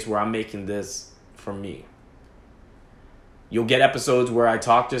a space where I'm making this for me. You'll get episodes where I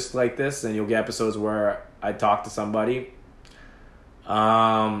talk just like this, and you'll get episodes where I talk to somebody.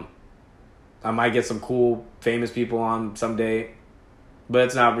 I might get some cool, famous people on someday, but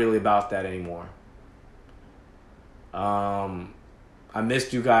it's not really about that anymore. I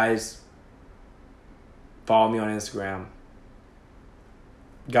missed you guys. Follow me on Instagram.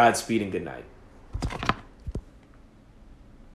 Godspeed and good night.